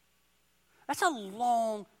 That's a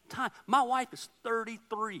long time. My wife is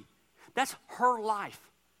 33. That's her life.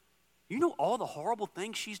 You know all the horrible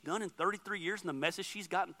things she's done in 33 years and the messes she's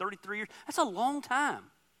got in 33 years? That's a long time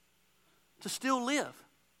to still live.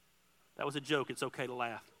 That was a joke. It's okay to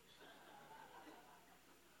laugh.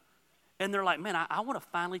 And they're like, man, I want to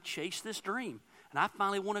finally chase this dream. And I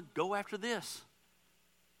finally want to go after this.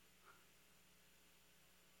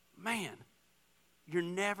 Man, you're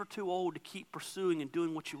never too old to keep pursuing and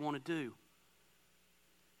doing what you want to do.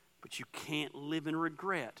 But you can't live in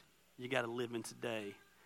regret. You got to live in today.